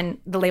make. And then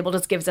the label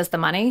just gives us the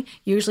money.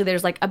 Usually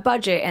there's like a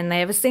budget and they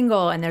have a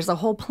single and there's a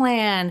whole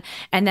plan.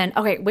 And then,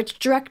 okay, which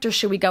director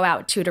should we go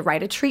out to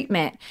write a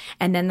treatment?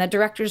 And then the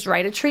directors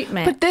write a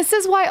treatment. But this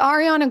is why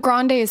Ariana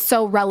Grande is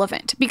so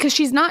relevant, because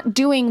she's not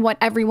doing what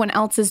everyone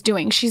else is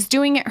doing. She's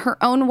doing it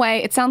her own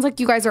way. It sounds like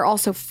you guys are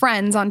also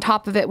friends on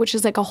top of it, which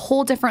is like a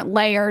whole different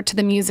layer to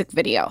the music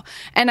video.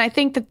 And I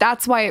think that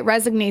that's why it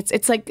resonates.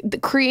 It's like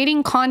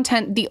creating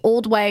content the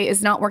old way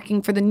is not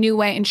working for the new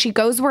way. And she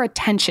goes where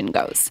attention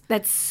goes.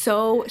 That's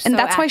so and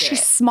that's accurate. Why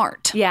she's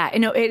smart. Yeah,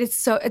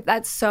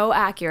 that's so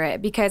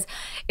accurate, because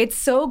it's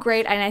so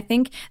great. And I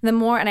think the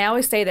more, and I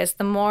always say this,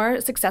 the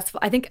more successful,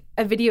 I think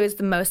a video is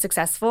the most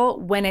successful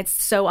when it's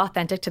so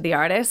authentic to the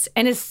artist.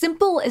 And as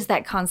simple as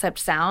that concept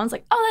sounds,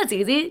 like, oh, that's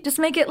easy, just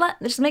make it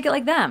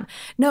like them.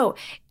 No,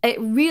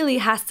 it really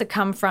has to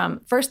come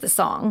from first the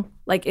song.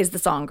 Like, is the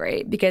song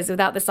great? Because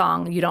without the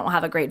song, you don't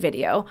have a great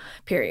video,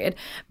 period.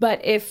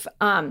 But if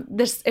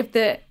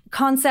the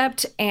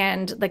concept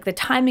and like the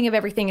timing of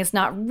everything is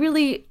not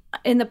really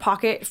in the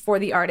pocket for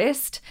the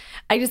artist,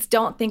 I just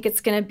don't think it's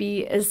going to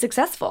be as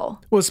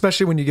successful. Well,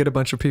 especially when you get a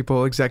bunch of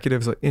people,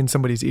 executives in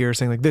somebody's ear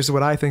saying like, this is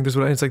what I think, this is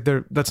what it's like,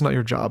 that's not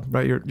your job,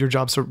 right? Your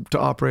job's to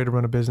operate or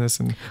run a business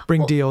and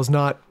bring deals,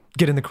 not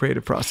get in the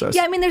creative process.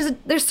 Yeah, I mean,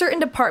 there's certain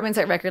departments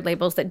at record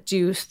labels that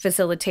do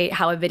facilitate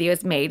how a video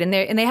is made, and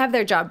they have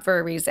their job for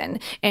a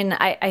reason. And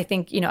I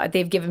think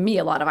they've given me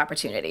a lot of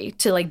opportunity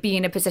to like be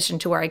in a position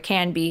to where I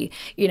can be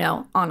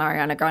on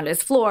Ariana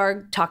Grande's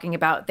floor talking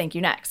about Thank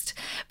You Next.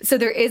 So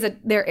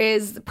there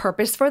is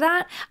purpose for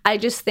that. I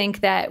just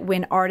think that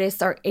when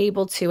artists are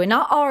able to, and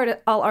not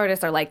all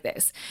artists are like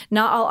this.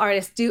 Not all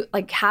artists do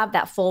like have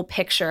that full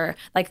picture,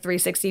 like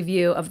 360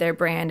 view of their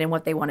brand and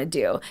what they want to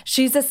do.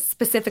 She's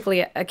specifically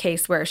a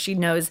case where she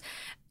knows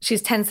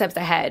she's 10 steps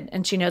ahead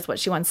and she knows what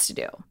she wants to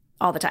do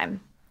all the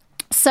time.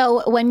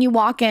 So when you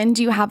walk in,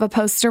 do you have a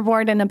poster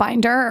board and a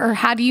binder, or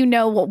how do you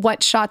know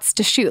what shots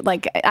to shoot?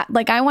 Like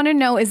I want to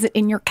know, is it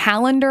in your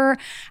calendar?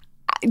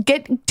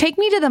 Take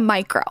me to the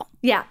micro.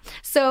 Yeah.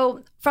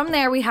 So from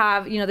there, we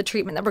have, the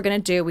treatment that we're going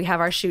to do. We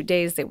have our shoot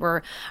days that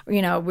we're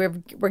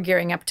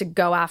gearing up to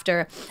go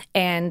after.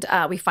 And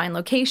we find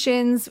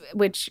locations,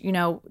 which,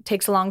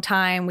 takes a long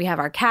time. We have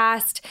our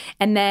cast.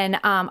 And then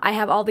I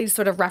have all these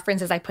sort of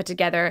references I put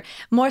together,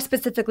 more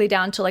specifically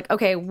down to like,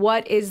 okay,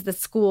 what is the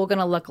school going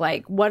to look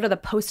like? What are the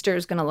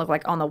posters going to look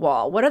like on the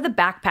wall? What are the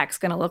backpacks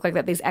going to look like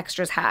that these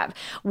extras have?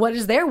 What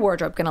is their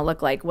wardrobe going to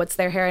look like? What's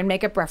their hair and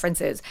makeup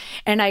references?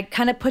 And I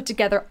kind of put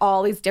together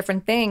all these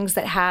different things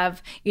that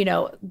have,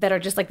 that are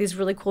just like these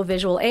really cool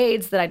visual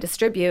aids that I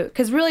distribute.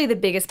 Because really the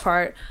biggest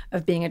part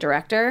of being a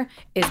director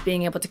is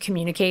being able to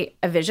communicate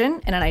a vision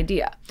and an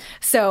idea.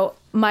 So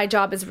my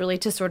job is really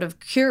to sort of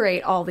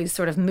curate all these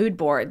sort of mood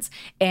boards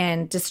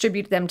and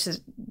distribute them to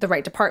the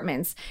right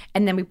departments.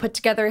 And then we put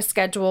together a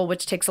schedule,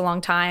 which takes a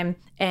long time,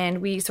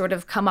 and we sort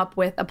of come up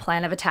with a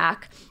plan of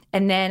attack.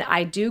 And then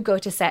I do go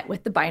to set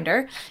with the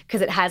binder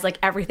because it has like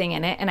everything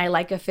in it. And I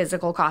like a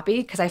physical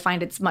copy because I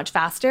find it's much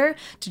faster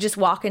to just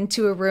walk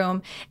into a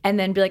room and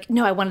then be like,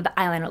 no, I wanted the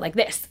eyeliner like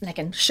this. And I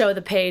can show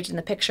the page and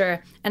the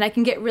picture and I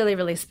can get really,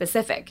 really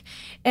specific.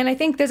 And I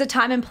think there's a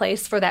time and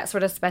place for that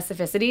sort of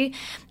specificity.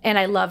 And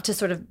I love to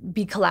sort of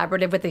be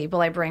collaborative with the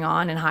people I bring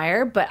on and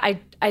hire. But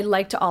I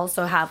like to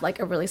also have like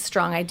a really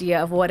strong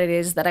idea of what it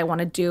is that I want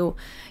to do,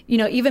 you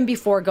know, even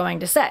before going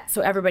to set.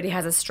 So everybody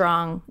has a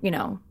strong, you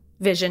know,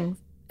 vision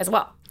as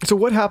well. So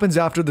what happens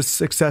after the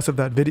success of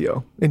that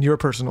video in your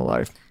personal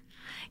life?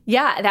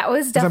 Yeah, that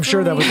was definitely... I'm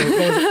sure that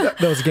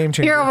was a game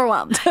changer. You're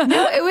overwhelmed.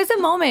 No, it was a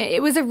moment.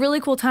 It was a really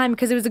cool time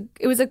because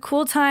it was a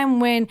cool time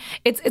when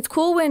it's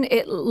cool when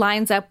it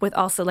lines up with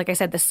also, like I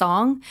said, the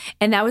song.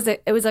 And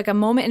it was like a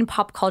moment in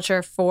pop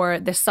culture for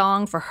the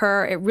song, for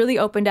her. It really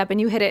opened up, and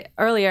you hit it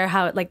earlier,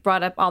 how it like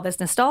brought up all this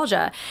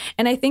nostalgia.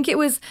 And I think it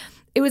was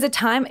a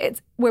time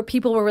where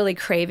people were really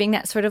craving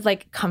that sort of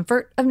like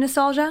comfort of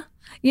nostalgia,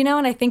 you know,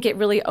 and I think it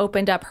really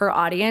opened up her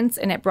audience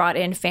and it brought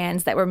in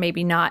fans that were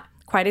maybe not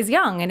quite as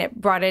young, and it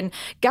brought in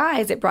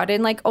guys, it brought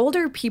in like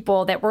older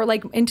people that were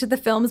like into the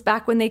films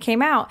back when they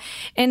came out,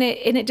 and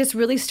it just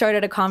really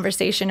started a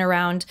conversation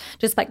around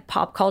just like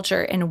pop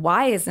culture and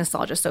why is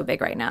nostalgia so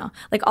big right now.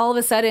 Like all of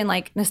a sudden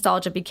like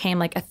nostalgia became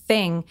like a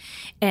thing,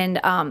 and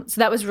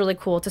so that was really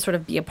cool to sort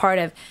of be a part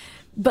of.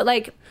 But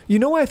like, you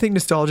know why I think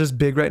nostalgia is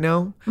big right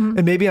now? Mm-hmm.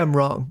 And maybe I'm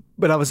wrong,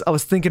 but I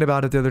was thinking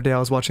about it the other day. I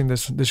was watching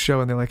this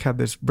show and they like had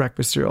this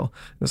breakfast cereal.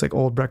 It was like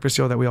old breakfast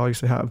cereal that we all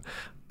used to have.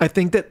 I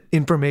think that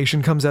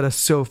information comes at us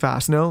so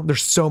fast now.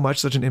 There's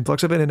such an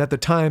influx of it. And at the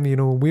time, you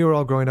know, when we were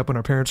all growing up, when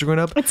our parents were growing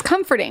up, it's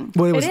comforting.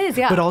 Well, it is,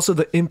 yeah. But also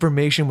the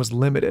information was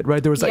limited,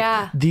 right? There was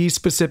like these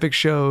specific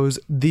shows,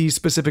 these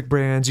specific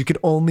brands. You could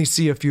only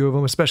see a few of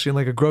them, especially in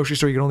like a grocery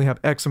store. You could only have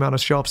X amount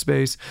of shelf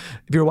space.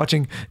 If you're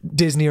watching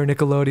Disney or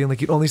Nickelodeon,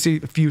 like you'd only see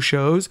a few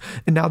shows.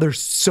 And now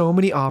there's so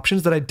many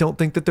options that I don't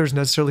think that there's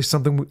necessarily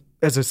something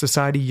as a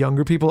society,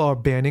 younger people are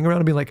banding around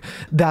and being like,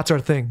 that's our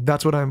thing.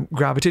 That's what I'm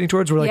gravitating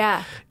towards. We're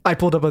like, I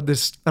pulled up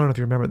this, I don't know if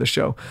you remember this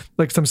show,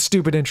 like some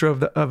stupid intro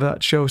of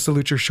that show,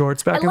 Salute Your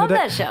Shorts back in the day. I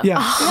love that show.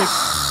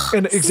 Yeah.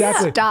 And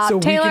exactly. Stop. So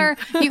Taylor,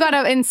 you got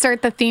to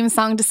insert the theme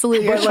song to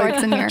Salute Your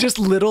Shorts in here. Just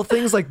little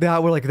things like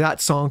that where like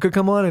that song could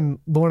come on and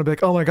Lauren would be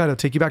like, oh my God, it'll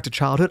take you back to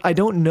childhood. I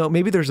don't know.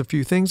 Maybe there's a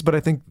few things, but I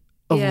think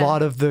a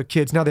lot of the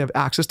kids now, they have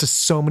access to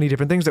so many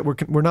different things that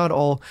we're not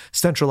all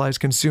centralized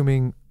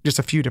consuming just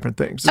a few different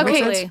things. Does that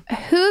make sense?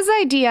 Whose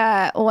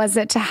idea was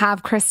it to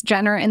have Kris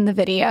Jenner in the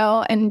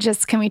video? And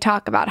just can we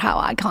talk about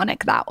how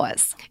iconic that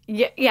was?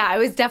 Yeah, it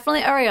was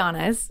definitely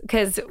Ariana's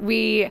because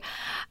we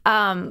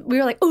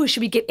were like, oh,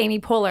 should we get Amy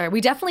Poehler? We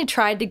definitely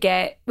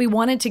we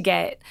wanted to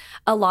get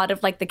a lot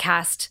of like the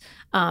cast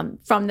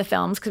from the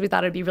films because we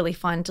thought it'd be really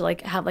fun to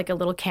like have like a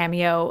little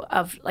cameo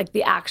of like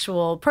the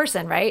actual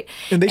person, right?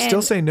 And they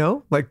still say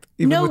no, like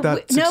even with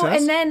that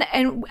success? No,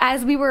 and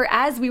as we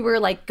were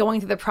like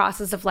going through the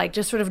process of like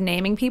just sort of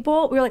naming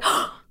people, we were like,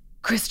 oh,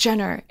 Kris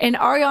Jenner. And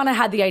Ariana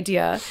had the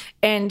idea,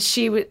 and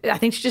I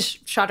think she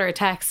just shot her a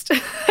text,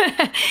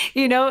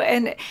 you know?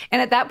 And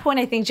at that point,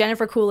 I think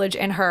Jennifer Coolidge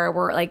and her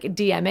were like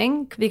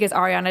DMing because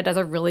Ariana does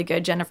a really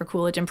good Jennifer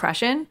Coolidge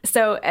impression.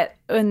 So,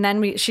 and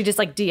then she just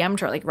like DM'd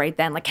her like right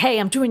then, like, hey,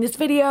 I'm doing this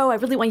video. I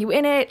really want you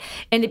in it.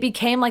 And it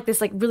became like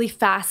this like really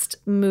fast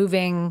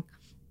moving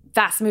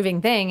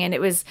thing, and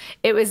it was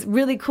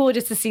really cool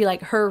just to see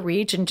like her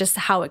reach and just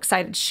how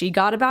excited she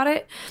got about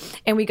it.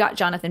 And we got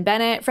Jonathan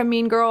Bennett from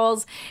Mean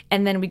Girls,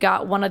 and then we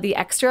got one of the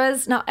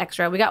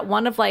we got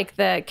one of like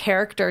the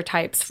character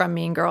types from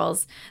Mean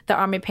Girls, the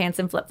army pants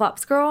and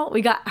flip-flops girl.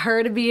 We got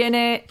her to be in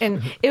it,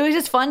 and it was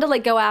just fun to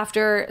like go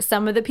after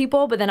some of the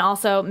people, but then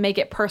also make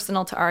it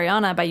personal to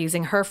Ariana by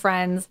using her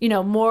friends, you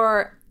know,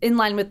 more in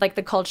line with like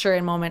the culture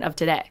and moment of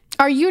today.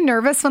 Are you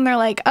nervous when they're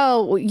like,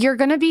 oh, you're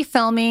going to be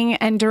filming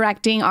and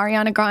directing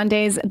Ariana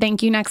Grande's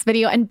Thank You Next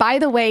video? And by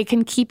the way,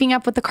 can Keeping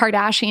Up with the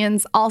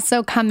Kardashians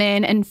also come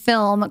in and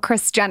film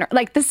Kris Jenner?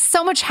 Like, this is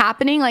so much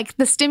happening. Like,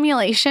 the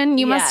stimulation,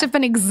 you must have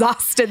been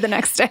exhausted the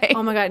next day.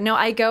 Oh my God. No,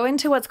 I go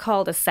into what's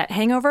called a set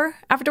hangover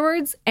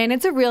afterwards. And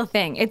it's a real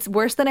thing. It's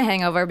worse than a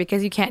hangover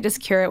because you can't just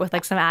cure it with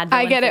like some Advil.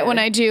 I get it when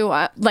I do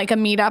like a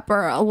meetup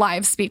or a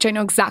live speech. I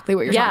know exactly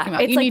what you're talking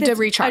about. You like need to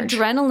recharge.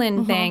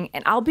 Adrenaline thing.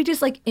 And I'll be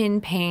just like in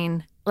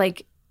pain.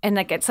 Like, and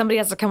like somebody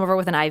has to come over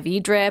with an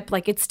IV drip.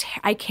 Like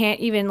I can't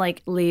even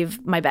like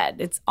leave my bed.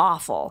 It's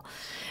awful.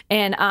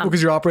 And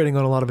because you're operating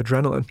on a lot of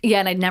adrenaline. Yeah,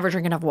 and I'd never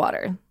drink enough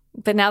water.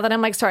 But now that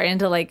I'm like starting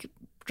to like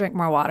drink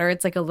more water,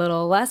 it's like a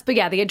little less. But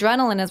yeah, the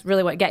adrenaline is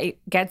really what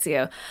gets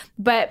you.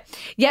 But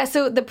yeah,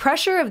 so the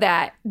pressure of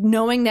that,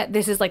 knowing that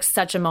this is like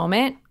such a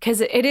moment,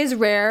 because it is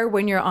rare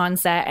when you're on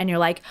set and you're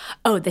like,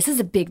 oh, this is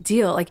a big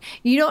deal. Like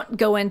you don't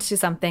go into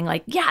something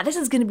like, yeah, this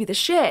is going to be the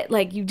shit.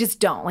 Like you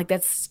just don't. Like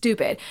that's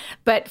stupid.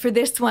 But for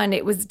this one,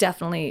 it was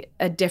definitely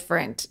a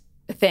different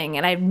thing.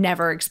 And I've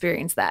never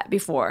experienced that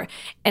before.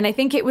 And I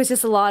think it was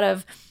just a lot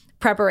of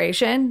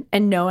preparation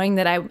and knowing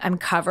that I'm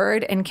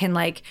covered and can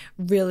like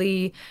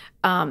really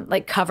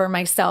like cover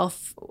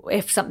myself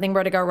if something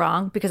were to go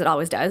wrong, because it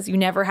always does. You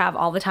never have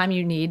all the time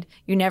you need.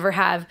 You never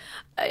have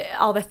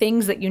all the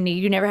things that you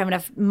need. You never have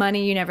enough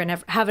money. You never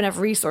have enough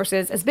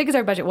resources. As big as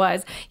our budget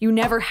was, you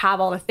never have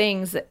all the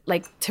things that,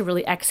 like, to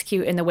really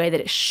execute in the way that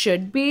it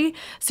should be.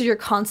 So you're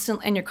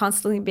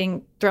constantly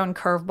being thrown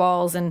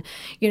curveballs, and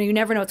you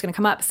never know what's going to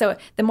come up. So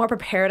the more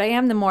prepared I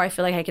am, the more I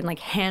feel like I can like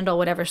handle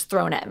whatever's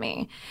thrown at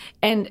me.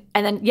 And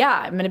then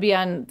I'm going to be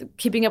on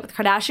Keeping Up with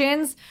the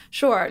Kardashians.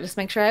 Sure, just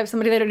make sure I have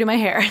somebody there to do my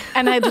hair.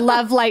 And I'd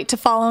love Light to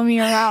follow me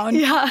around.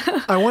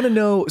 Yeah. I want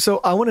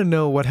to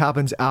know what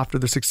happens after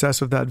the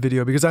success of that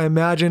video, because I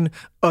imagine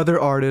other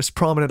artists,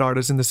 prominent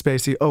artists in the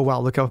space, see, oh wow,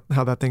 look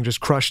how that thing just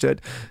crushed it.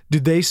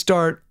 Did they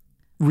start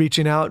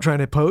reaching out, trying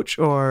to poach,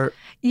 or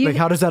like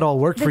how does that all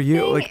work for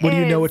you? Like, what do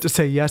you know what to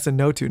say yes and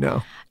no to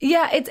now?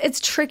 Yeah, it's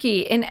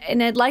tricky,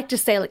 and I'd like to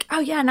say like, oh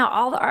yeah, now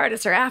all the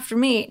artists are after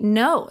me.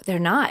 No, they're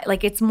not.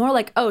 Like, it's more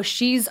like, oh,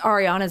 she's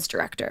Ariana's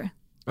director.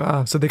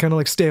 So they kind of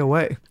like stay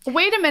away.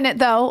 Wait a minute,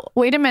 though.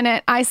 Wait a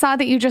minute. I saw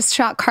that you just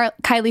shot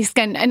Kylie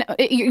Skin, and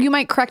you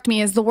might correct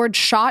me. Is the word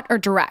shot or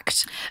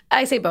direct?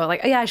 I say both.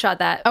 Like, yeah, I shot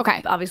that.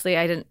 Okay. Obviously,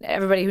 I didn't.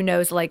 Everybody who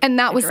knows, like, and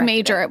that was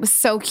major. It was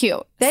so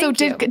cute.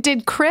 Thank you.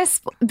 Did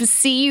Chris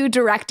see you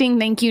directing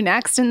Thank You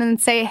Next, and then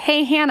say,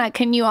 hey, Hannah,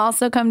 can you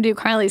also come do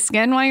Kylie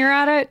Skin while you're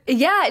at it?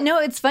 Yeah. No,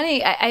 it's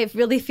funny. I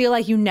really feel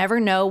like you never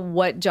know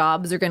what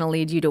jobs are going to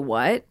lead you to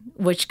what,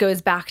 which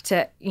goes back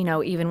to,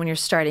 even when you're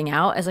starting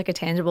out, as like a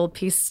tangible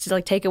piece to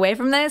like take away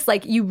from this,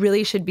 like, you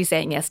really should be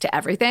saying yes to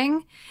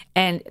everything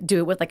and do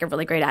it with like a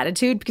really great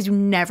attitude, because you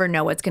never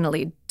know what's going to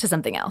lead to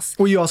something else.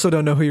 Well, you also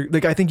don't know who you're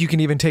like. I think you can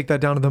even take that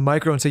down to the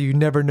micro and say you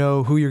never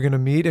know who you're going to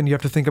meet, and you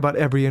have to think about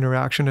every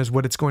interaction as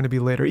what it's going to be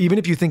later, even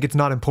if you think it's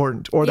not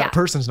important or that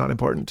person's not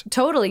important.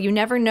 Totally. You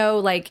never know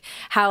like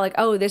how like,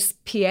 oh, this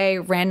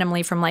PA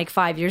randomly from like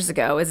 5 years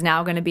ago is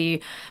now going to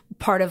be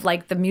part of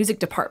like the music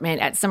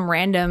department at some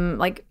random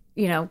like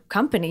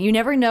company. You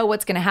never know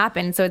what's going to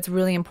happen. So it's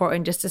really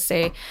important just to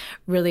stay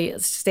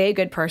a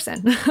good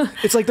person.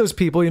 It's like those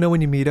people,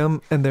 when you meet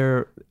them and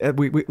they're,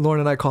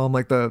 Lauren and I call them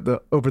like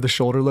the over the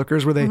shoulder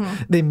lookers, where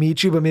they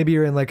meet you, but maybe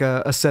you're in like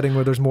a setting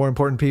where there's more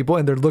important people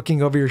and they're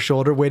looking over your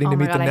shoulder waiting to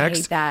meet the next.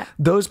 I hate that.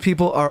 Those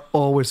people are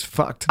always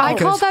fucked. I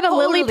call that a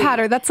lily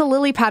padder. That's a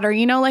lily padder.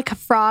 Like a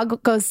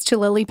frog goes to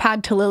lily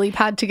pad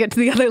to get to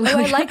the other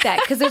lily. Oh, I like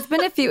that, because there's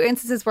been a few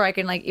instances where I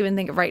can like even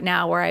think of right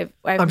now where I've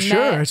I'm met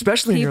sure,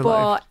 especially people, in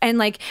your life. and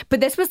like, but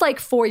this was like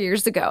 4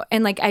 years ago,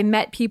 and like I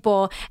met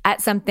people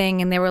at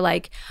something and they were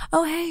like,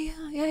 oh hey,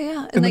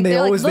 yeah, and like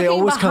they're like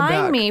looking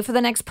behind me for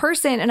the next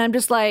person, and I'm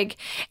just like,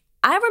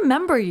 I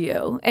remember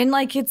you. And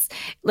like, it's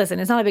not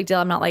a big deal.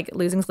 I'm not like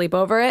losing sleep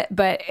over it,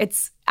 but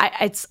it's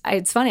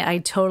funny. I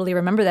totally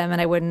remember them,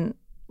 and I wouldn't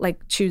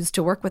like choose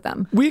to work with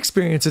them. We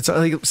experience it. So,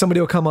 like,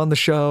 somebody will come on the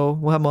show,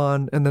 we'll have them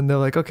on, and then they're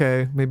like,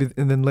 okay, maybe,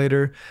 and then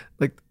later,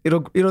 like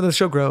the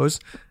show grows.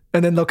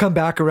 And then they'll come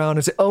back around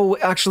and say, oh,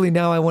 actually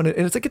now I want to,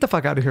 and it's like, get the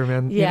fuck out of here,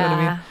 man. Yeah. You know what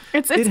I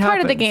mean? It's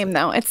part of the game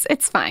though.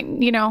 It's fine,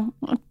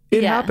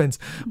 It happens.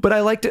 But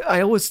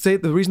I always say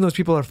the reason those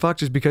people are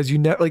fucked is because you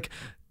never, like,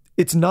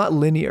 it's not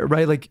linear,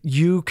 right? Like,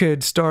 you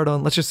could start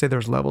on, let's just say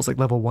there's levels, like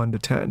level 1 to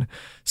 10.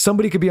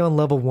 Somebody could be on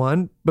level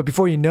 1, but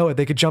before you know it,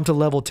 they could jump to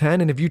level 10.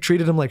 And if you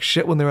treated them like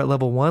shit when they're at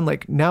level 1,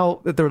 like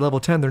now that they're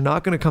level 10, they're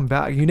not going to come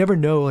back. You never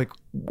know like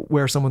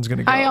where someone's going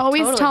to go. I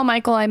always tell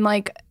Michael, I'm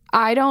like,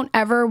 I don't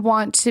ever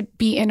want to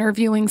be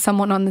interviewing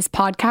someone on this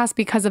podcast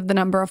because of the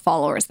number of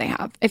followers they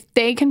have. If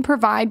they can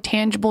provide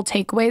tangible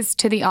takeaways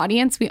to the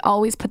audience, we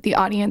always put the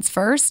audience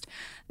first,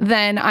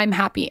 then I'm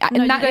happy.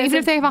 No, and even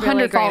if they have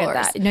 100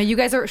 followers. No, you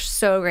guys are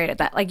so great at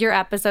that. Like, your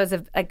episodes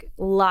have like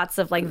lots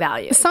of like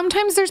value.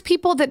 Sometimes there's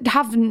people that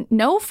have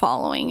no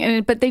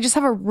following, but they just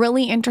have a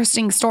really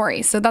interesting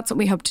story. So that's what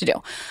we hope to do.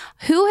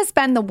 Who has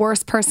been the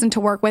worst person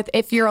to work with,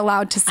 if you're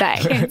allowed to say?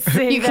 Can't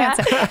say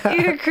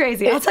You're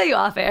crazy. I'll tell you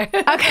off air.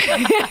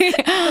 Okay.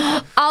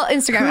 I'll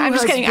Instagram. I'm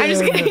just kidding.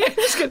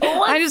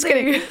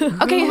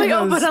 Okay.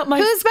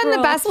 Who's been the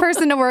best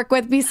person to work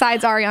with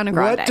besides Ariana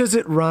Grande? What does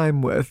it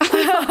rhyme with?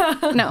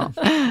 No.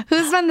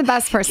 Who's been the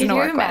best person to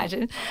work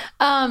imagine? with?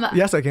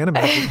 Yes, I can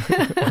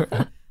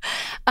imagine.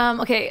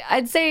 Okay,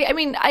 I'd say,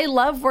 I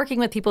love working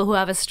with people who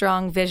have a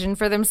strong vision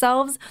for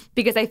themselves,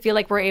 because I feel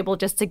like we're able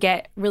just to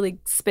get really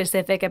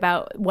specific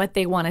about what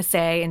they want to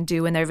say and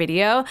do in their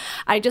video.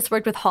 I just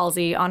worked with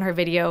Halsey on her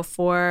video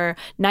for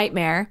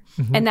Nightmare,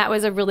 and that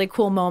was a really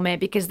cool moment,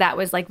 because that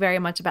was like very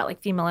much about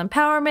like female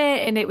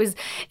empowerment, and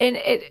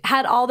it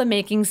had all the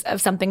makings of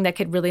something that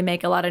could really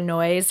make a lot of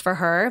noise for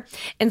her.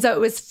 And so it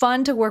was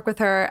fun to work with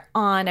her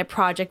on a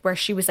project where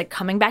she was like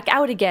coming back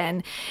out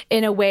again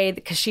in a way,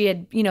 because she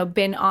had,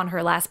 been on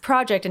her last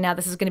project, and now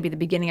this is going to be the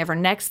beginning of her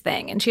next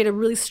thing. And she had a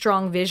really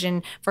strong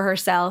vision for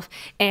herself,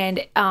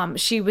 and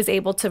she was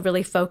able to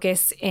really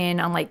focus in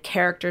on like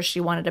characters she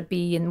wanted to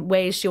be and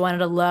ways she wanted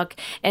to look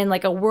and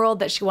like a world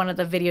that she wanted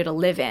the video to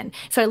live in.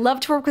 So I love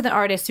to work with an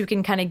artist who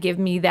can kind of give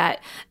me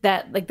that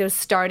like those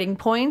starting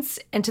points,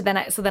 and so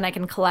then I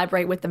can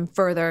collaborate with them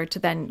further to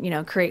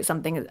then create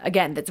something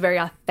again that's very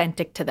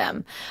authentic to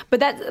them.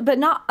 But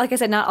not, like I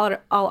said,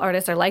 not all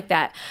artists are like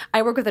that.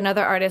 I work with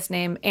another artist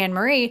named Anne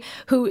Marie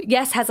who,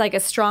 yes, has like a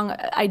strong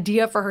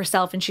idea for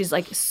herself, and she's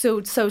like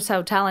so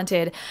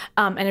talented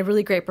and a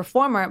really great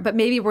performer, but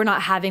maybe we're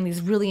not having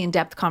these really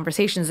in-depth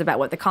conversations about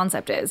what the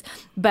concept is.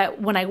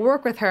 But when I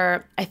work with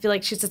her, I feel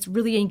like she's just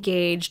really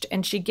engaged,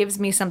 and she gives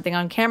me something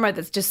on camera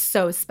that's just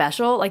so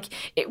special. Like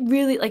it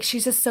really, like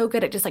she's just so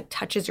good. It just like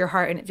touches your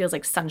heart, and it feels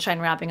like sunshine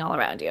wrapping all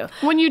around you.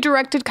 When you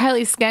directed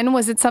Kylie's Skin,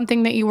 was it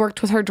something that you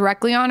worked with her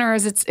directly on, or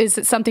is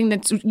it something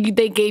that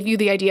they gave you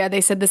the idea,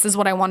 they said this is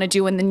what I want to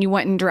do, and then you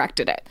went and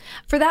directed it?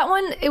 For that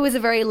one, it was a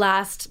very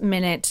last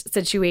minute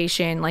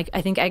situation. Like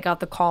I think I got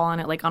the call on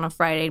it like on a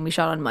Friday, and we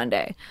shot on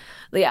Monday.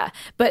 Yeah,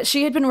 but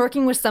she had been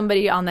working with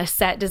somebody on the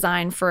set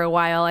design for a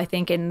while, I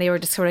think, and they were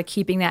just sort of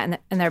keeping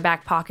that in their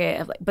back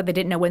pocket, but they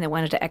didn't know when they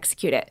wanted to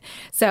execute it.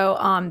 So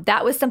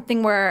that was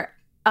something where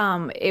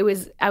I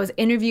was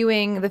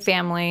interviewing the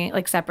family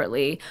like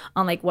separately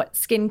on like what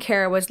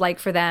skincare was like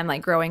for them,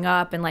 like growing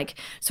up, and like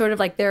sort of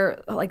like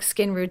their like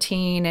skin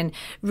routine, and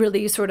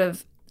really sort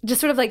of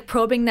like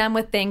probing them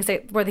with things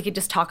where they could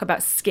just talk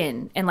about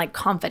skin and like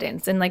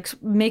confidence, and like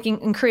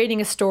making and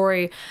creating a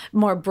story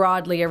more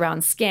broadly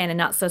around skin and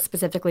not so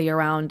specifically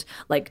around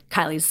like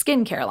Kylie's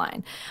skincare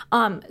line.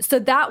 So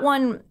that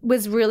one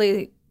was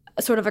really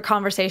sort of a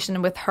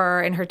conversation with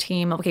her and her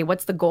team. Okay,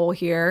 what's the goal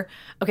here?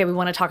 Okay, we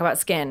want to talk about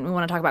skin. We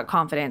want to talk about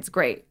confidence.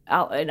 Great.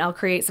 I'll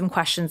create some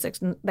questions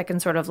that can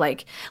sort of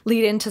like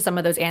lead into some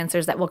of those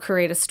answers that will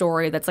create a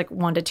story that's like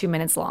 1 to 2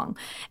 minutes long.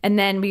 And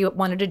then we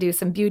wanted to do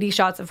some beauty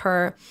shots of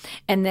her.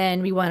 And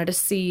then we wanted to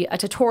see a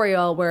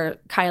tutorial where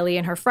Kylie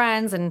and her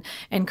friends and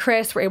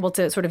Chris were able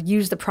to sort of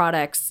use the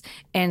products.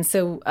 And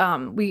so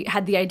we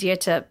had the idea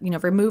to,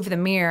 remove the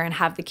mirror and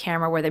have the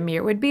camera where the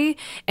mirror would be,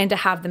 and to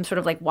have them sort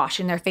of like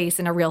washing their face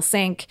in a real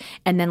sink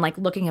and then like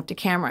looking up to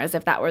camera as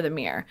if that were the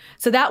mirror.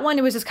 So that one,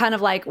 it was just kind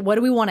of like, what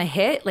do we want to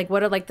hit? Like,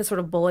 what are like the sort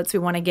of bullets we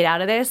want to get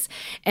out of this?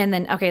 And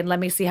then, okay, let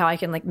me see how I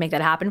can like make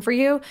that happen for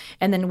you.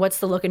 And then what's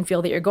the look and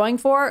feel that you're going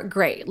for?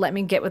 Great. Let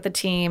me get with the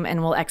team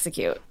and we'll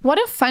execute. What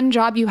a fun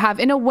job you have.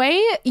 In a way,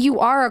 you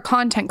are a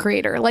content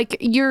creator. Like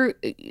you're,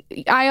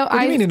 what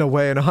do you mean in a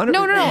way? In 100?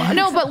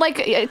 No, but like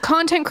a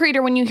content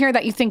creator, when you hear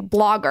that, you think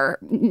blogger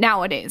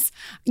nowadays.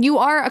 You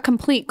are a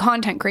complete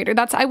content creator.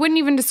 I wouldn't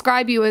even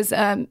describe you as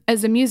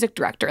a music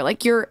director.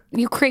 Like you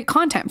create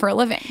content for a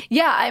living.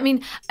 Yeah. I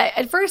mean,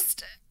 at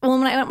first, well,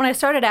 when I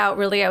started out,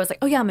 really, I was like,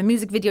 oh yeah, I'm a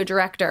music video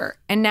director.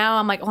 And now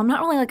I'm like, well, I'm not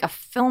really like a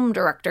film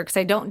director, because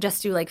I don't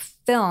just do like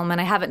film,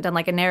 and I haven't done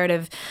like a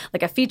narrative,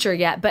 like a feature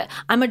yet, but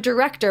I'm a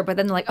director. But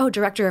then they're like, oh,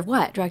 director of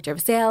what? Director of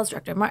sales,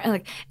 director of marketing.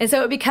 Like, and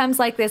so it becomes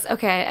like this,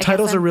 okay.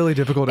 Titles are really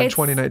difficult in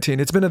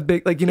 2019. It's been a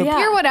big, like,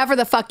 you're whatever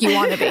the fuck you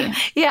want to be.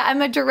 Yeah, I'm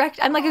like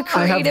a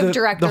creative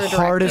director. The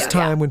hardest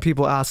time when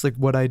people ask like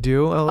what I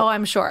do.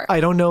 I'm sure.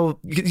 I don't know.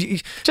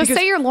 Just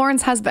say you're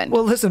Lauren's husband.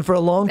 Well, listen, for a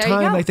long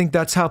time, I think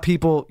that's how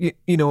people,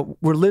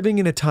 we're living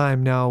in a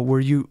time now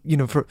where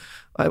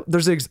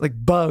there's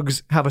like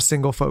bugs have a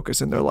single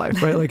focus in their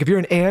life, right? Like if you're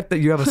an ant, that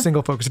you have a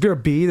single focus. If you're a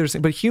bee,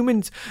 but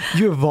humans,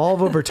 you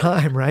evolve over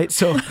time, right?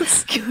 So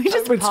can we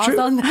just pause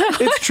on that?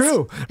 It's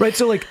true, right?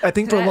 So like I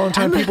think for a long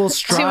time people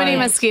strive. Too many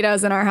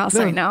mosquitoes in our house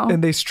right now,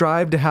 and they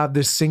strive to have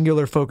this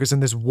singular focus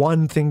and this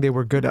one thing they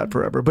were good at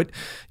forever. But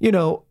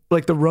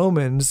like the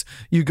Romans,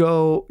 you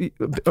go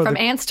from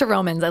ants to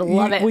Romans. I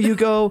love it. Well, you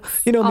go,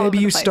 maybe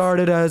you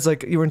started as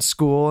like you were in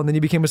school, and then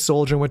you became a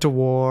soldier and went to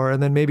war,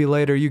 and then maybe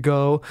later you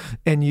go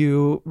and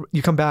you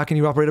come back and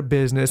you operate a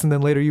business, and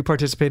then later you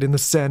participate in the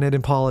Senate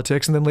and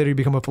politics, and then later you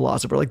become a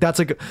philosopher. Like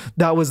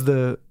that was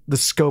the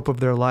scope of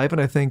their life, and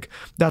I think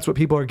that's what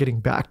people are getting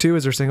back to,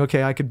 is they're saying,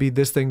 okay, I could be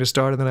this thing to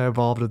start, and then I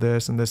evolved to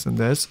this and this and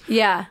this.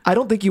 Yeah. I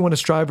don't think you want to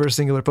strive for a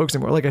singular focus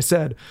anymore. Like I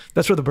said,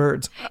 that's for the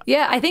birds.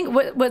 Yeah, I think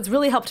what's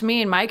really helped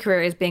me in my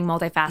career is being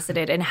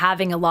multifaceted and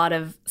having a lot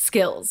of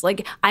skills.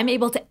 Like I'm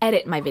able to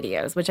edit my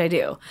videos, which I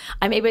do.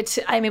 I'm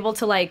able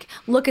to like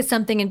look at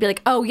something and be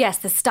like, oh yes,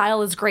 this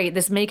style is great.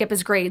 This makeup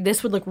is great.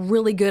 This would look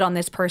really good on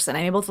this person.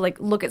 I'm able to like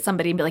look at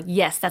somebody and be like,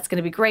 yes, that's going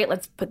to be great.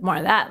 Let's put more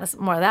of that,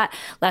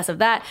 less of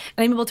that.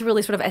 And I'm able to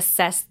really sort of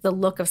assess the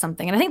look of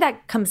something. And I think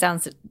that comes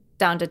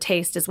down to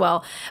taste as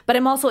well. But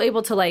I'm also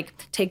able to like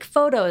take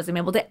photos. I'm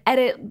able to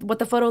edit what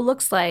the photo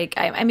looks like.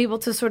 I'm able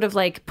to sort of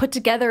like put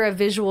together a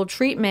visual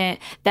treatment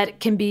that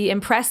can be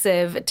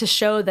impressive to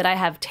show that I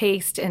have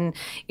taste, and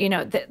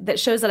that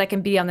shows that I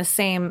can be on the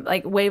same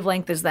like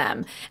wavelength as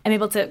them. I'm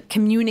able to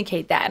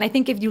communicate that. And I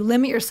think if you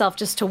limit yourself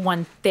just to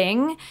one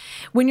thing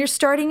when you're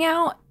starting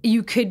out,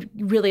 you could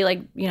really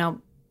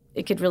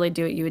it could really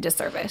do you a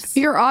disservice.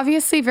 You're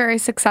obviously very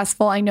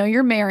successful. I know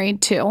you're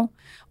married too.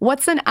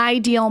 What's an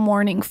ideal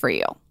morning for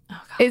you?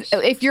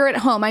 If you're at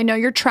home, I know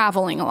you're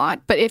traveling a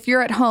lot, but if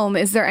you're at home,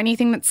 is there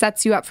anything that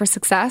sets you up for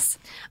success?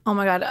 Oh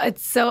my God.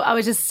 I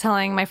was just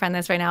telling my friend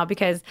this right now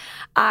because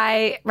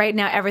right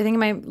now, everything in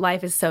my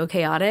life is so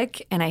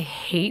chaotic and I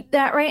hate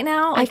that right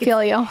now. I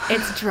feel you.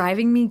 It's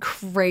driving me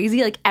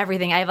crazy. Like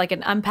everything. I have like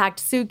an unpacked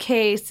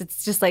suitcase.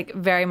 It's just like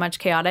very much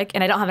chaotic.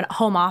 And I don't have a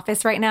home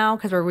office right now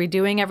because we're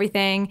redoing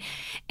everything.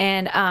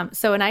 And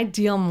so an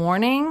ideal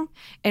morning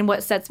and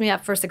what sets me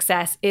up for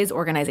success is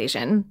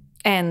organization.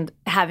 And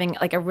having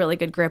like a really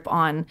good grip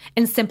on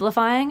and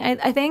simplifying,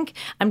 I think.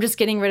 I'm just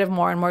getting rid of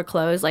more and more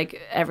clothes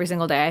like every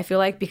single day, I feel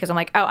like, because I'm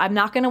like, oh, I'm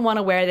not going to want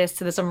to wear this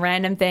to some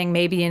random thing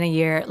maybe in a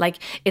year. Like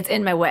it's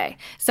in my way.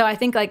 So I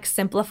think like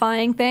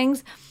simplifying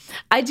things.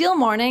 Ideal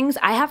mornings,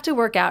 I have to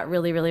work out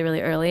really, really,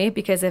 really early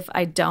because if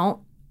I don't,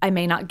 I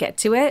may not get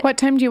to it. What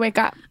time do you wake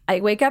up? I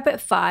wake up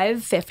at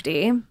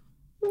 5:50.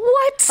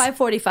 What?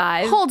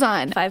 5:45. Hold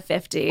on.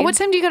 5:50. What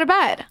time do you go to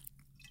bed?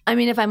 I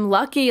mean, if I'm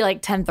lucky,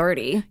 like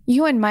 10:30.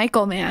 You and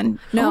Michael, man.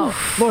 No.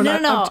 Lauren,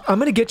 No. I'm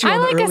going to get you on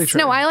the early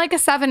train. No, I like a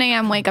 7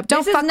 a.m. wake up.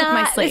 Don't fuck with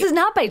my sleep. This is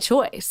not by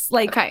choice.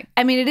 Like, okay.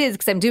 I mean, it is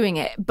because I'm doing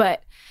it.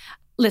 But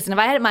listen, if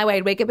I had it my way,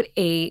 I'd wake up at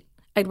 8.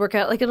 I'd work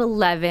out like at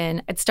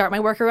 11. I'd start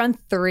my work around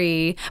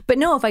 3. But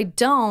no, if I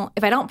don't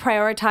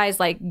prioritize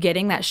like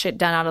getting that shit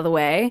done out of the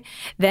way,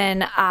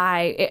 then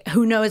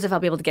who knows if I'll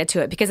be able to get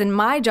to it. Because in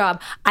my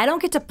job, I don't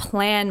get to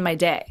plan my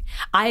day.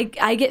 I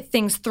get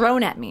things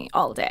thrown at me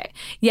all day.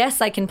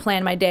 Yes, I can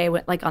plan my day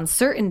like on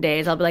certain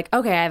days. I'll be like,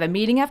 okay, I have a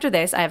meeting after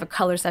this. I have a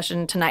color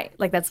session tonight.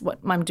 Like that's what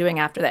I'm doing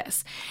after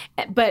this.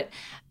 But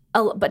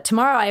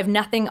tomorrow I have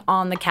nothing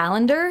on the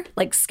calendar,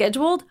 like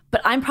scheduled,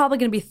 but I'm probably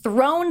going to be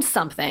thrown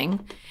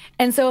something.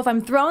 And so if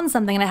I'm thrown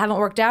something and I haven't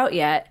worked out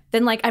yet,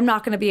 then like I'm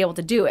not going to be able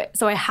to do it.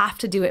 So I have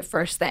to do it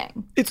first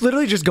thing. It's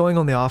literally just going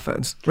on the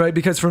offense, right?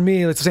 Because for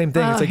me, it's the same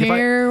thing. It's like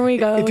here we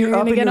go. You're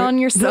going to get on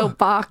your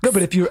soapbox. No,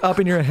 but if you're up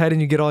in your head and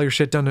you get all your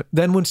shit done,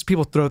 then when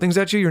people throw things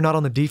at you, you're not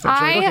on the defense.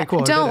 You're like, okay,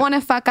 cool, don't want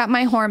to fuck up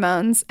my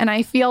hormones. And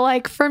I feel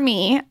like for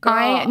me, Girl,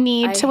 I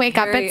need to wake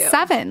up at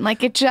 7.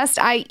 Like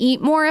I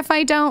eat more if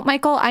I don't.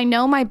 Michael, I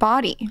know my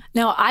body.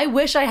 No, I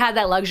wish I had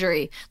that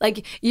luxury.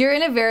 Like you're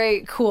in a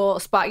very cool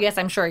spot. Yes,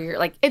 I'm sure you're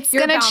like, it's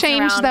going to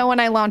change though when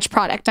I launch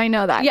product. I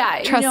know that. Yeah.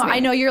 Trust me.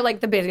 I know you're like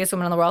the busiest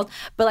woman in the world,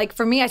 but like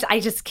for me, I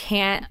just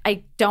can't,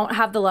 I don't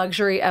have the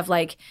luxury of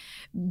like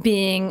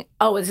being,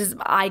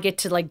 I get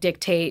to like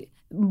dictate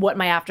what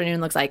my afternoon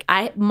looks like.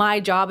 My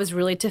job is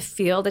really to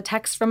feel the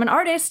text from an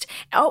artist.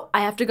 Oh,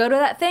 I have to go to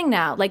that thing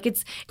now. Like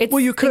it's well,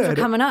 you things could.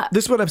 are coming up.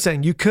 This is what I'm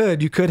saying. You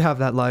could have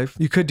that life.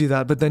 You could do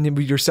that, but then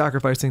you're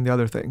sacrificing the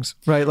other things,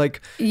 right?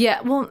 Like,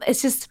 yeah, well,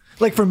 it's just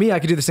like for me, I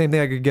could do the same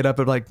thing. I could get up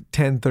at like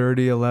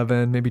 10:30,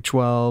 11, maybe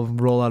 12,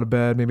 roll out of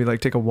bed, maybe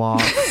like take a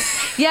walk.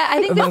 Yeah,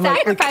 I think the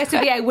sacrifice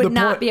would be I would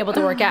not be able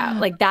to work out.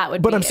 Like that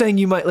would be But I'm saying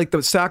you might, like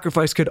the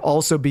sacrifice could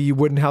also be you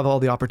wouldn't have all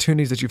the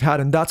opportunities that you've had.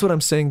 And that's what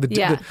I'm saying.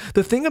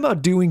 The thing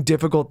about doing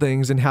difficult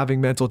things and having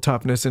mental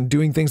toughness and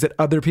doing things that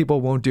other people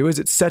won't do is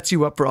it sets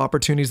you up for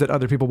opportunities that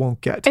other people won't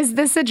get. Is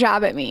this a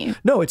jab at me?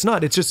 No, it's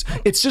not. It's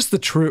just the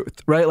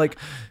truth, right? Like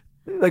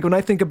when I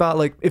think about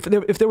like if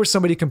there was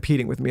somebody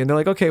competing with me and they're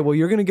like, okay, well,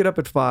 you're going to get up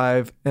at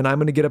 5 and I'm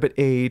going to get up at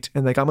 8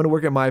 and like I'm going to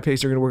work at my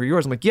pace, you're going to work at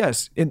yours. I'm like,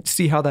 yes, and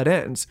see how that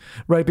ends,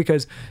 right?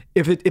 Because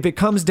if it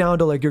comes down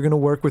to like you're going to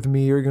work with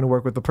me or you're going to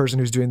work with the person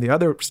who's doing the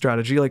other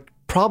strategy, like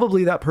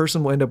probably that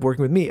person will end up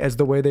working with me as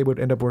the way they would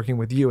end up working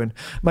with you. And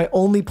my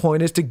only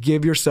point is to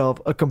give yourself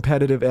a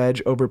competitive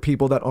edge over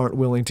people that aren't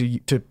willing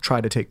to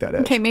try to take that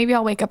edge. Okay, maybe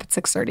I'll wake up at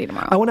 6:30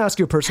 tomorrow. I want to ask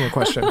you a personal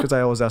question because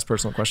I always ask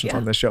personal questions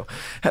on this show.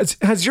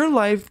 Has your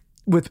life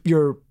with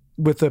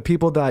the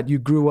people that you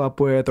grew up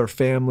with or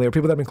family or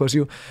people that have been close to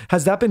you,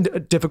 has that been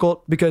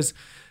difficult? Because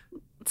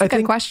it's a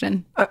good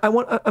question.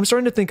 I'm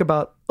starting to think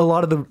about a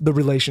lot of the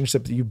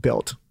relationships that you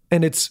built,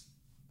 and it's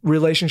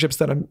relationships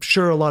that I'm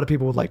sure a lot of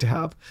people would like to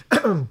have.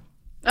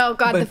 Oh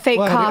God, the fake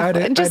cough.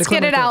 Just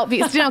get it out.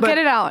 Get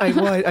it out.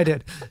 I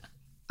did.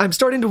 I'm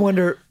starting to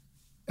wonder,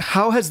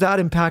 how has that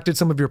impacted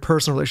some of your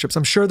personal relationships?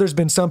 I'm sure there's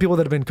been some people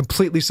that have been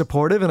completely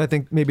supportive, and I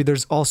think maybe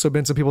there's also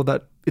been some people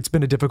that it's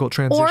been a difficult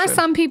transition. Or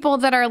some people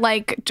that are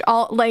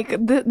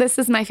this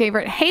is my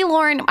favorite. Hey,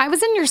 Lauren, I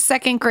was in your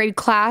 2nd grade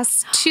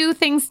class, 2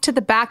 things to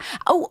the back.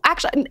 Oh,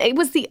 actually, it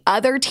was the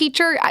other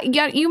teacher.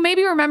 Yeah, you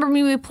maybe remember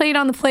me. We played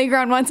on the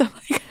playground once. I'm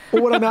like,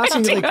 well, what I'm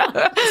asking is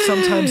like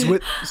sometimes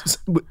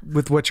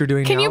with what you're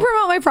doing now. Can you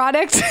promote my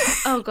product?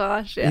 Oh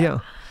gosh, yeah.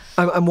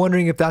 I'm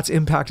wondering if that's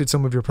impacted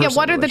some of your personal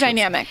what are the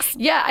relationships. dynamics?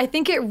 Yeah, I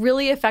think it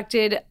really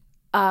affected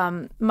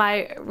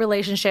my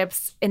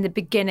relationships in the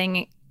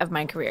beginning of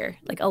my career,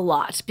 like a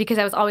lot, because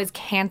I was always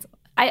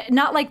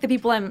not like the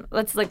people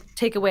let's like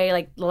take away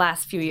like the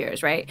last few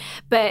years, right?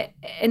 But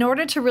in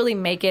order to really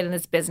make it in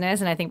this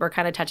business, and I think we're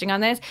kind of touching on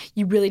this,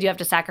 you really do have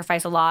to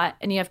sacrifice a lot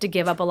and you have to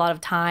give up a lot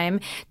of time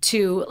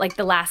to like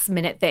the last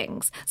minute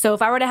things. So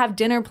if I were to have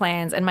dinner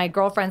plans and my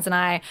girlfriends and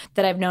I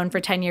that I've known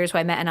for 10 years who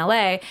I met in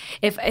LA,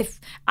 if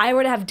I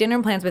were to have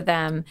dinner plans with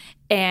them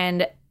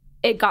and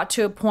it got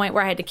to a point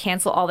where I had to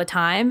cancel all the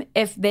time,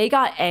 if they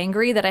got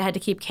angry that I had to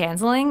keep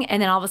canceling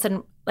and then all of a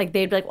sudden like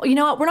they'd be like, well, you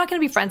know what, we're not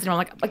going to be friends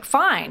anymore. I'm like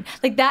fine.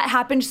 Like that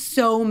happened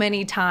so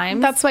many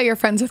times. That's why you're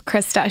friends with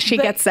Krista. She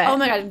gets it. Oh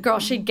my God, girl,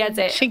 she gets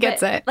it. She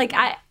gets it. Like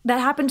that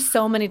happened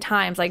so many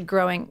times, like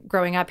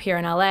growing up here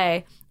in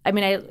LA. I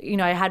mean,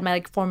 I had my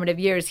like formative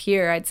years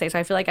here, I'd say. So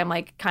I feel like I'm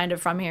like kind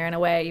of from here in a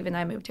way, even though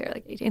I moved here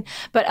like 18.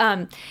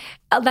 But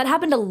that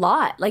happened a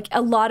lot. Like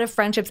a lot of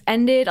friendships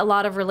ended. A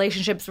lot of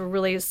relationships were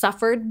really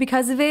suffered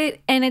because of it.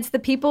 And it's the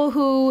people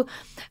who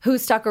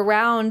stuck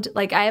around.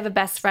 Like I have a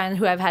best friend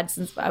who I've had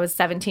since I was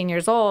 17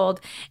 years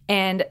old.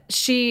 And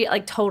she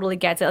like totally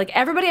gets it. Like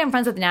everybody I'm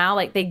friends with now,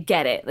 like they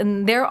get it.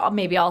 And they're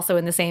maybe also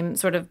in the same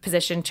sort of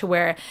position to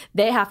where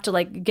they have to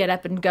like get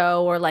up and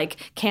go or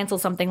like cancel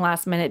something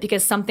last minute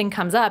because something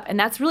comes up. And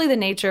that's really the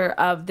nature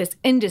of this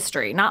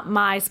industry, not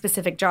my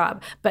specific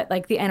job, but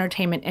like the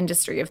entertainment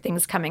industry of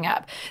things coming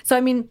up. So,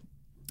 I mean,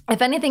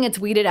 if anything, it's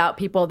weeded out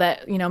people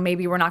that,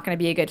 maybe we're not going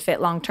to be a good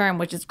fit long term,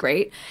 which is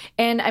great.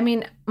 And I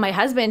mean, my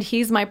husband,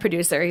 he's my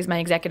producer. He's my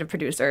executive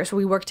producer. So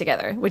we work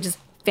together, which is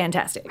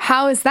fantastic.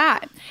 How is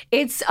that?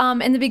 It's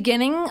in the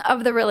beginning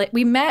of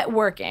we met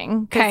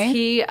working because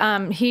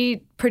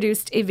he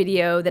produced a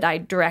video that I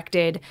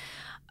directed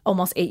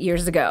almost 8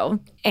 years ago.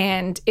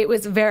 And it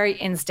was very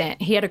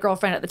instant. He had a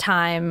girlfriend at the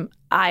time.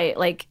 I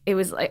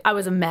was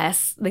a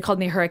mess. They called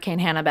me Hurricane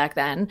Hannah back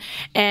then.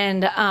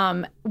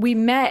 And we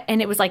met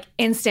and it was like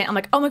instant. I'm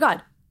like, oh my God,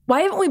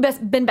 why haven't we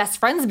been best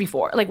friends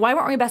before? Like, why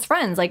weren't we best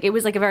friends? Like, it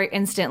was like a very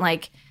instant,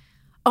 like,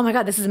 oh my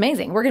God, this is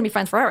amazing. We're going to be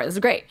friends forever. This is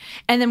great.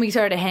 And then we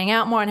started to hang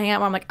out more.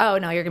 I'm like, oh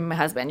no, you're going to be my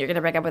husband. You're going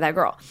to break up with that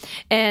girl.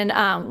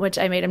 And which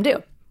I made him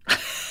do.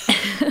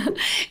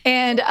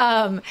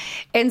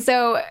 And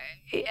so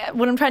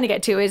what I'm trying to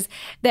get to is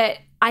that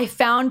I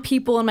found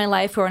people in my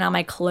life who are now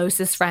my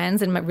closest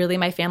friends and really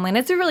my family. And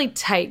it's a really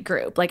tight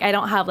group. Like I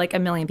don't have like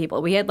 1 million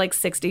people. We had like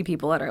 60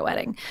 people at our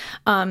wedding.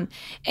 And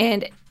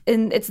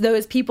it's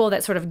those people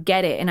that sort of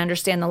get it and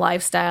understand the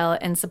lifestyle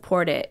and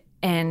support it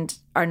and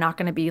are not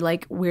going to be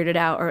like weirded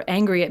out or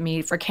angry at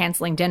me for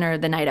canceling dinner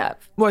the night of.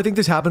 Well, I think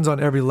this happens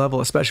on every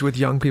level, especially with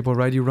young people,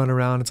 right? You run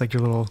around, it's like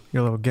your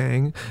little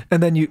gang,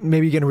 and then you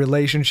get in a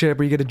relationship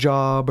or you get a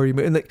job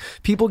and like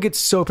people get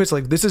so pissed.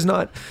 Like this is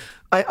not.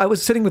 I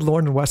was sitting with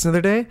Lauren and Weston the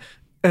other day,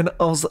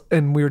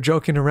 and we were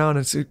joking around,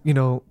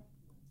 and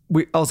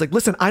I was like,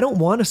 listen, I don't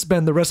want to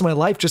spend the rest of my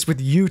life just with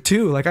you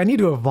two. Like, I need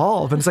to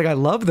evolve. And it's like, I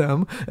love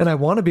them and I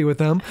want to be with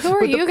them. Who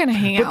are you going to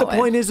hang out with? But the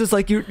point is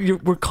like,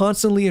 we're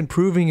constantly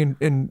improving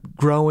and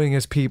growing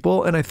as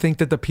people. And I think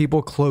that the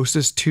people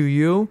closest to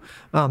you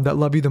that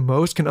love you the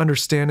most can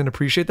understand and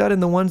appreciate that.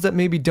 And the ones that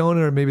maybe don't,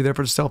 or maybe they're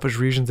for selfish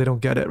reasons, they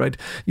don't get it, right?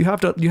 You have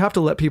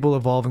to let people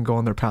evolve and go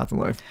on their path in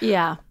life.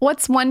 Yeah.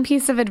 What's one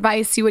piece of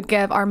advice you would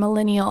give our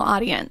millennial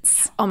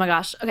audience? Oh my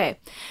gosh. Okay.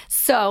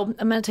 So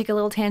I'm going to take a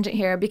little tangent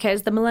here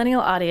because the millennial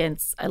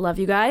audience, I love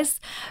you guys,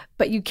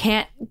 but you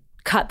can't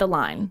cut the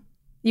line.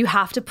 You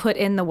have to put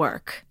in the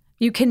work.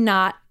 You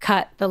cannot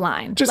cut the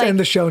line. Just end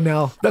the show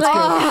now. That's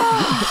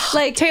good.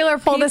 Like Taylor,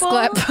 pull this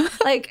clip.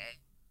 Like,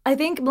 I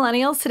think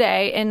millennials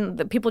today and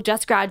the people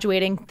just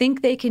graduating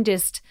think they can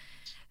just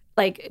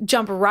like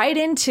jump right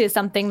into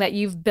something that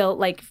you've built,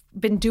 like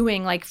been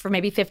doing like for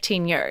maybe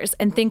 15 years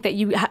and think that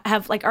you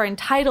have like are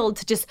entitled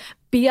to just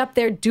be up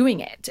there doing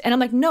it. And I'm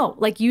like, no,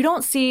 like you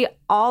don't see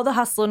all the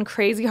hustle and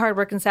crazy hard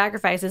work and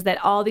sacrifices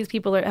that all these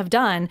people have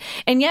done.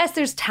 And yes,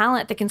 there's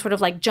talent that can sort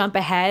of like jump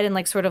ahead and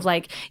like sort of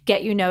like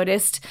get you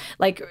noticed,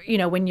 like,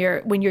 when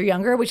you're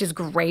younger, which is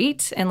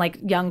great. And like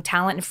young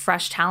talent and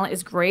fresh talent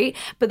is great.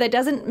 But that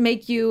doesn't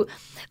make you're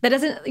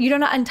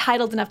not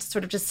entitled enough to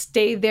sort of just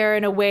stay there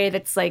in a way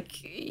that's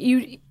like,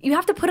 you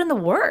have to put in the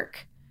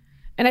work.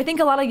 And I think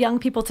a lot of young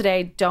people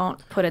today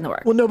don't put in the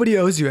work. Well, nobody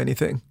owes you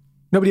anything.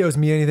 Nobody owes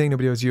me anything.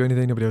 Nobody owes you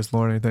anything. Nobody owes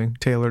Lauren anything.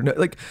 Taylor. No,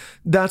 like,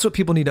 that's what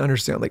people need to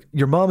understand. Like,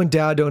 your mom and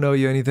dad don't owe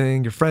you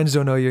anything. Your friends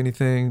don't owe you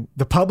anything.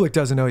 The public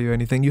doesn't owe you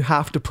anything. You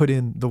have to put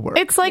in the work.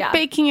 It's like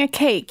baking a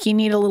cake. You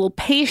need a little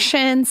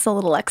patience, a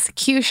little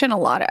execution, a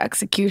lot of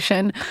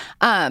execution.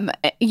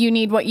 You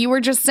need what you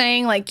were just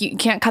saying. Like, you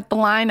can't cut the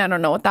line. I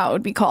don't know what that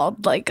would be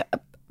called. Like,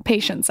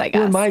 patience, I guess.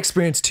 Well, in my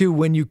experience, too,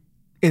 when you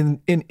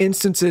in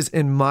instances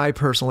in my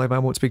personal life, I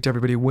won't speak to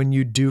everybody, when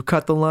you do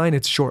cut the line,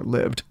 it's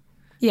short-lived.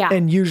 Yeah.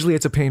 And usually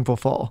it's a painful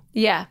fall.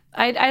 Yeah.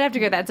 I'd have to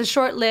agree with that. It's a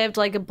short-lived,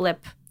 like a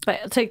blip. But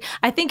it's like,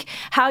 I think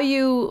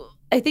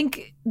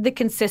the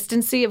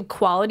consistency of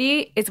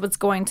quality is what's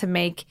going to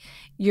make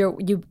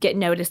you get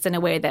noticed in a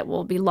way that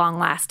will be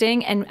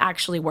long-lasting and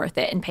actually worth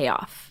it and pay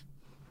off.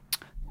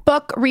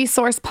 Book,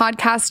 resource,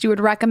 podcast you would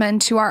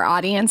recommend to our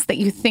audience that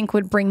you think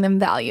would bring them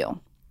value?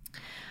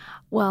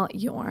 Well,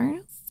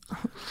 yours.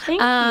 Thank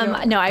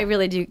you. No, I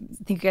really do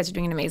think you guys are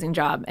doing an amazing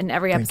job. And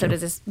every episode is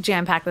just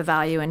jam-packed with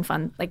value and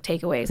fun, like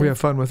takeaways. We have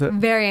fun with it.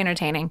 Very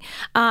entertaining.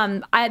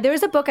 There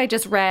was a book I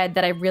just read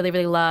that I really,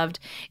 really loved.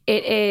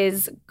 It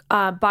is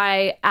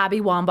by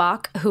Abby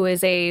Wambach, who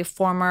is a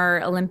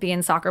former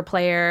Olympian soccer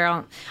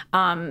player.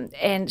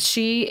 And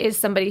she is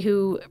somebody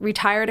who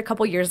retired a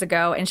couple years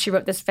ago, and she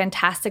wrote this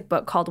fantastic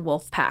book called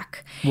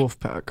Wolfpack.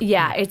 Wolfpack.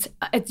 Yeah, it's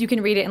you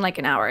can read it in like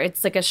an hour.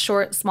 It's like a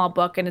short, small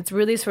book, and it's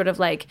really sort of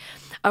like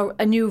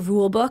a new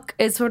rule book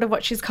is sort of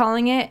what she's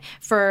calling it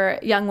for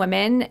young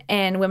women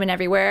and women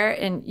everywhere.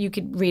 And you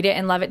could read it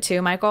and love it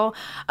too, Michael.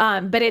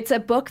 But it's a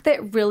book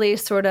that really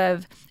sort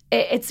of,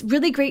 it's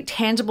really great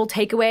tangible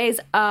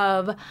takeaways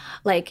of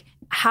like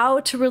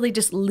how to really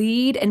just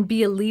lead and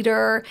be a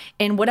leader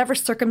in whatever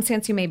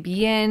circumstance you may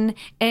be in,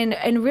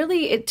 and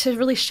really to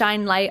really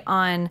shine light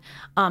on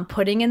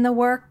putting in the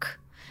work.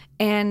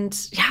 And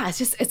yeah,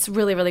 it's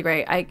really, really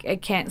great. I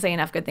can't say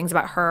enough good things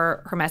about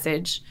her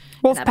message.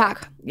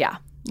 Wolfpack. Yeah.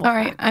 All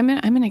right, I'm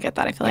gonna get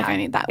that. I feel like I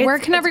need that. Where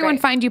can everyone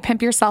find you?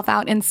 Pimp Yourself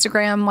Out,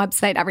 Instagram,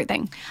 website,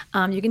 everything.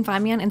 You can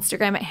find me on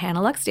Instagram at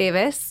Hannah Lux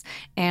Davis,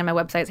 and my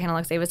website is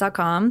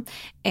hannahluxdavis.com.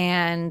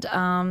 And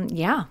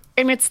yeah,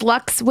 and it's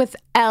Lux with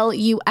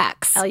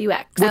Lux.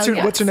 Lux.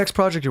 What's your next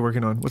project you're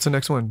working on? What's the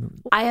next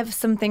one? I have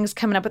some things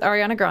coming up with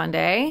Ariana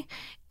Grande,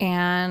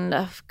 and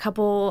a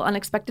couple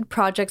unexpected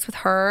projects with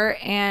her,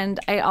 and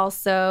I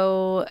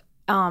also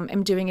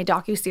am doing a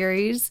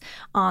docuseries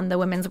on the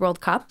Women's World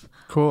Cup,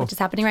 which is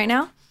happening right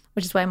now,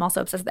 which is why I'm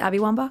also obsessed with Abby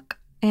Wambach.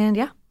 And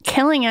yeah.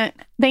 Killing it.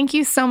 Thank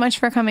you so much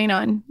for coming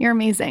on. You're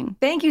amazing.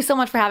 Thank you so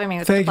much for having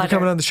me. Thank you for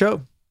coming on the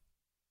show.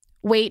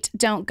 Wait,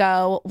 don't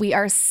go. We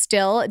are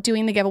still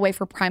doing the giveaway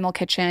for Primal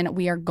Kitchen.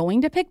 We are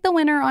going to pick the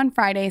winner on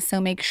Friday, so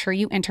make sure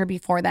you enter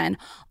before then.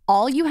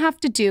 All you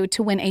have to do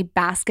to win a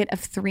basket of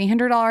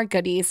 $300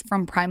 goodies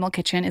from Primal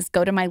Kitchen is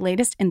go to my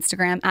latest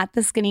Instagram at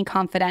The Skinny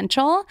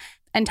Confidential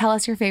and tell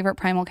us your favorite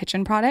Primal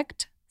Kitchen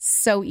product.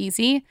 So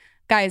easy.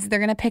 Guys, they're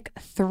going to pick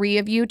 3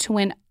 of you to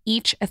win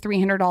each a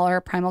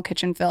 $300 Primal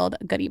Kitchen filled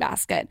goodie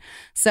basket.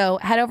 So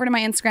head over to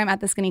my Instagram at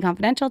The Skinny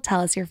Confidential,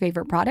 tell us your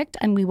favorite product,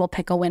 and we will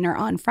pick a winner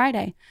on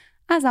Friday.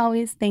 As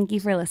always, thank you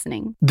for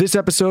listening. This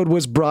episode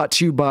was brought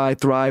to you by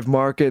Thrive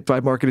Market.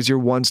 Thrive Market is your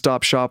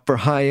one-stop shop for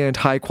high-end,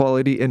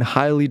 high-quality, and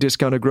highly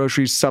discounted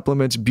groceries,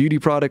 supplements, beauty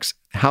products,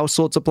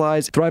 household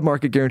supplies. Thrive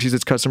Market guarantees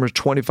its customers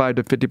 25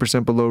 to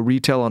 50% below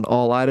retail on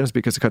all items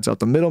because it cuts out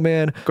the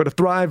middleman. Go to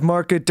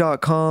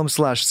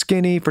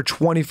thrivemarket.com/skinny for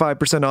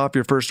 25% off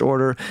your first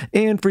order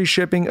and free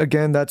shipping.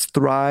 Again, that's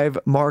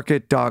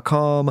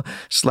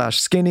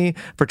thrivemarket.com/skinny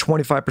for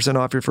 25%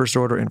 off your first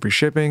order and free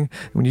shipping.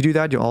 When you do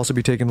that, you'll also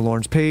be taken to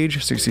Lauren's page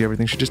so you see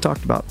everything she just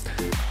talked about.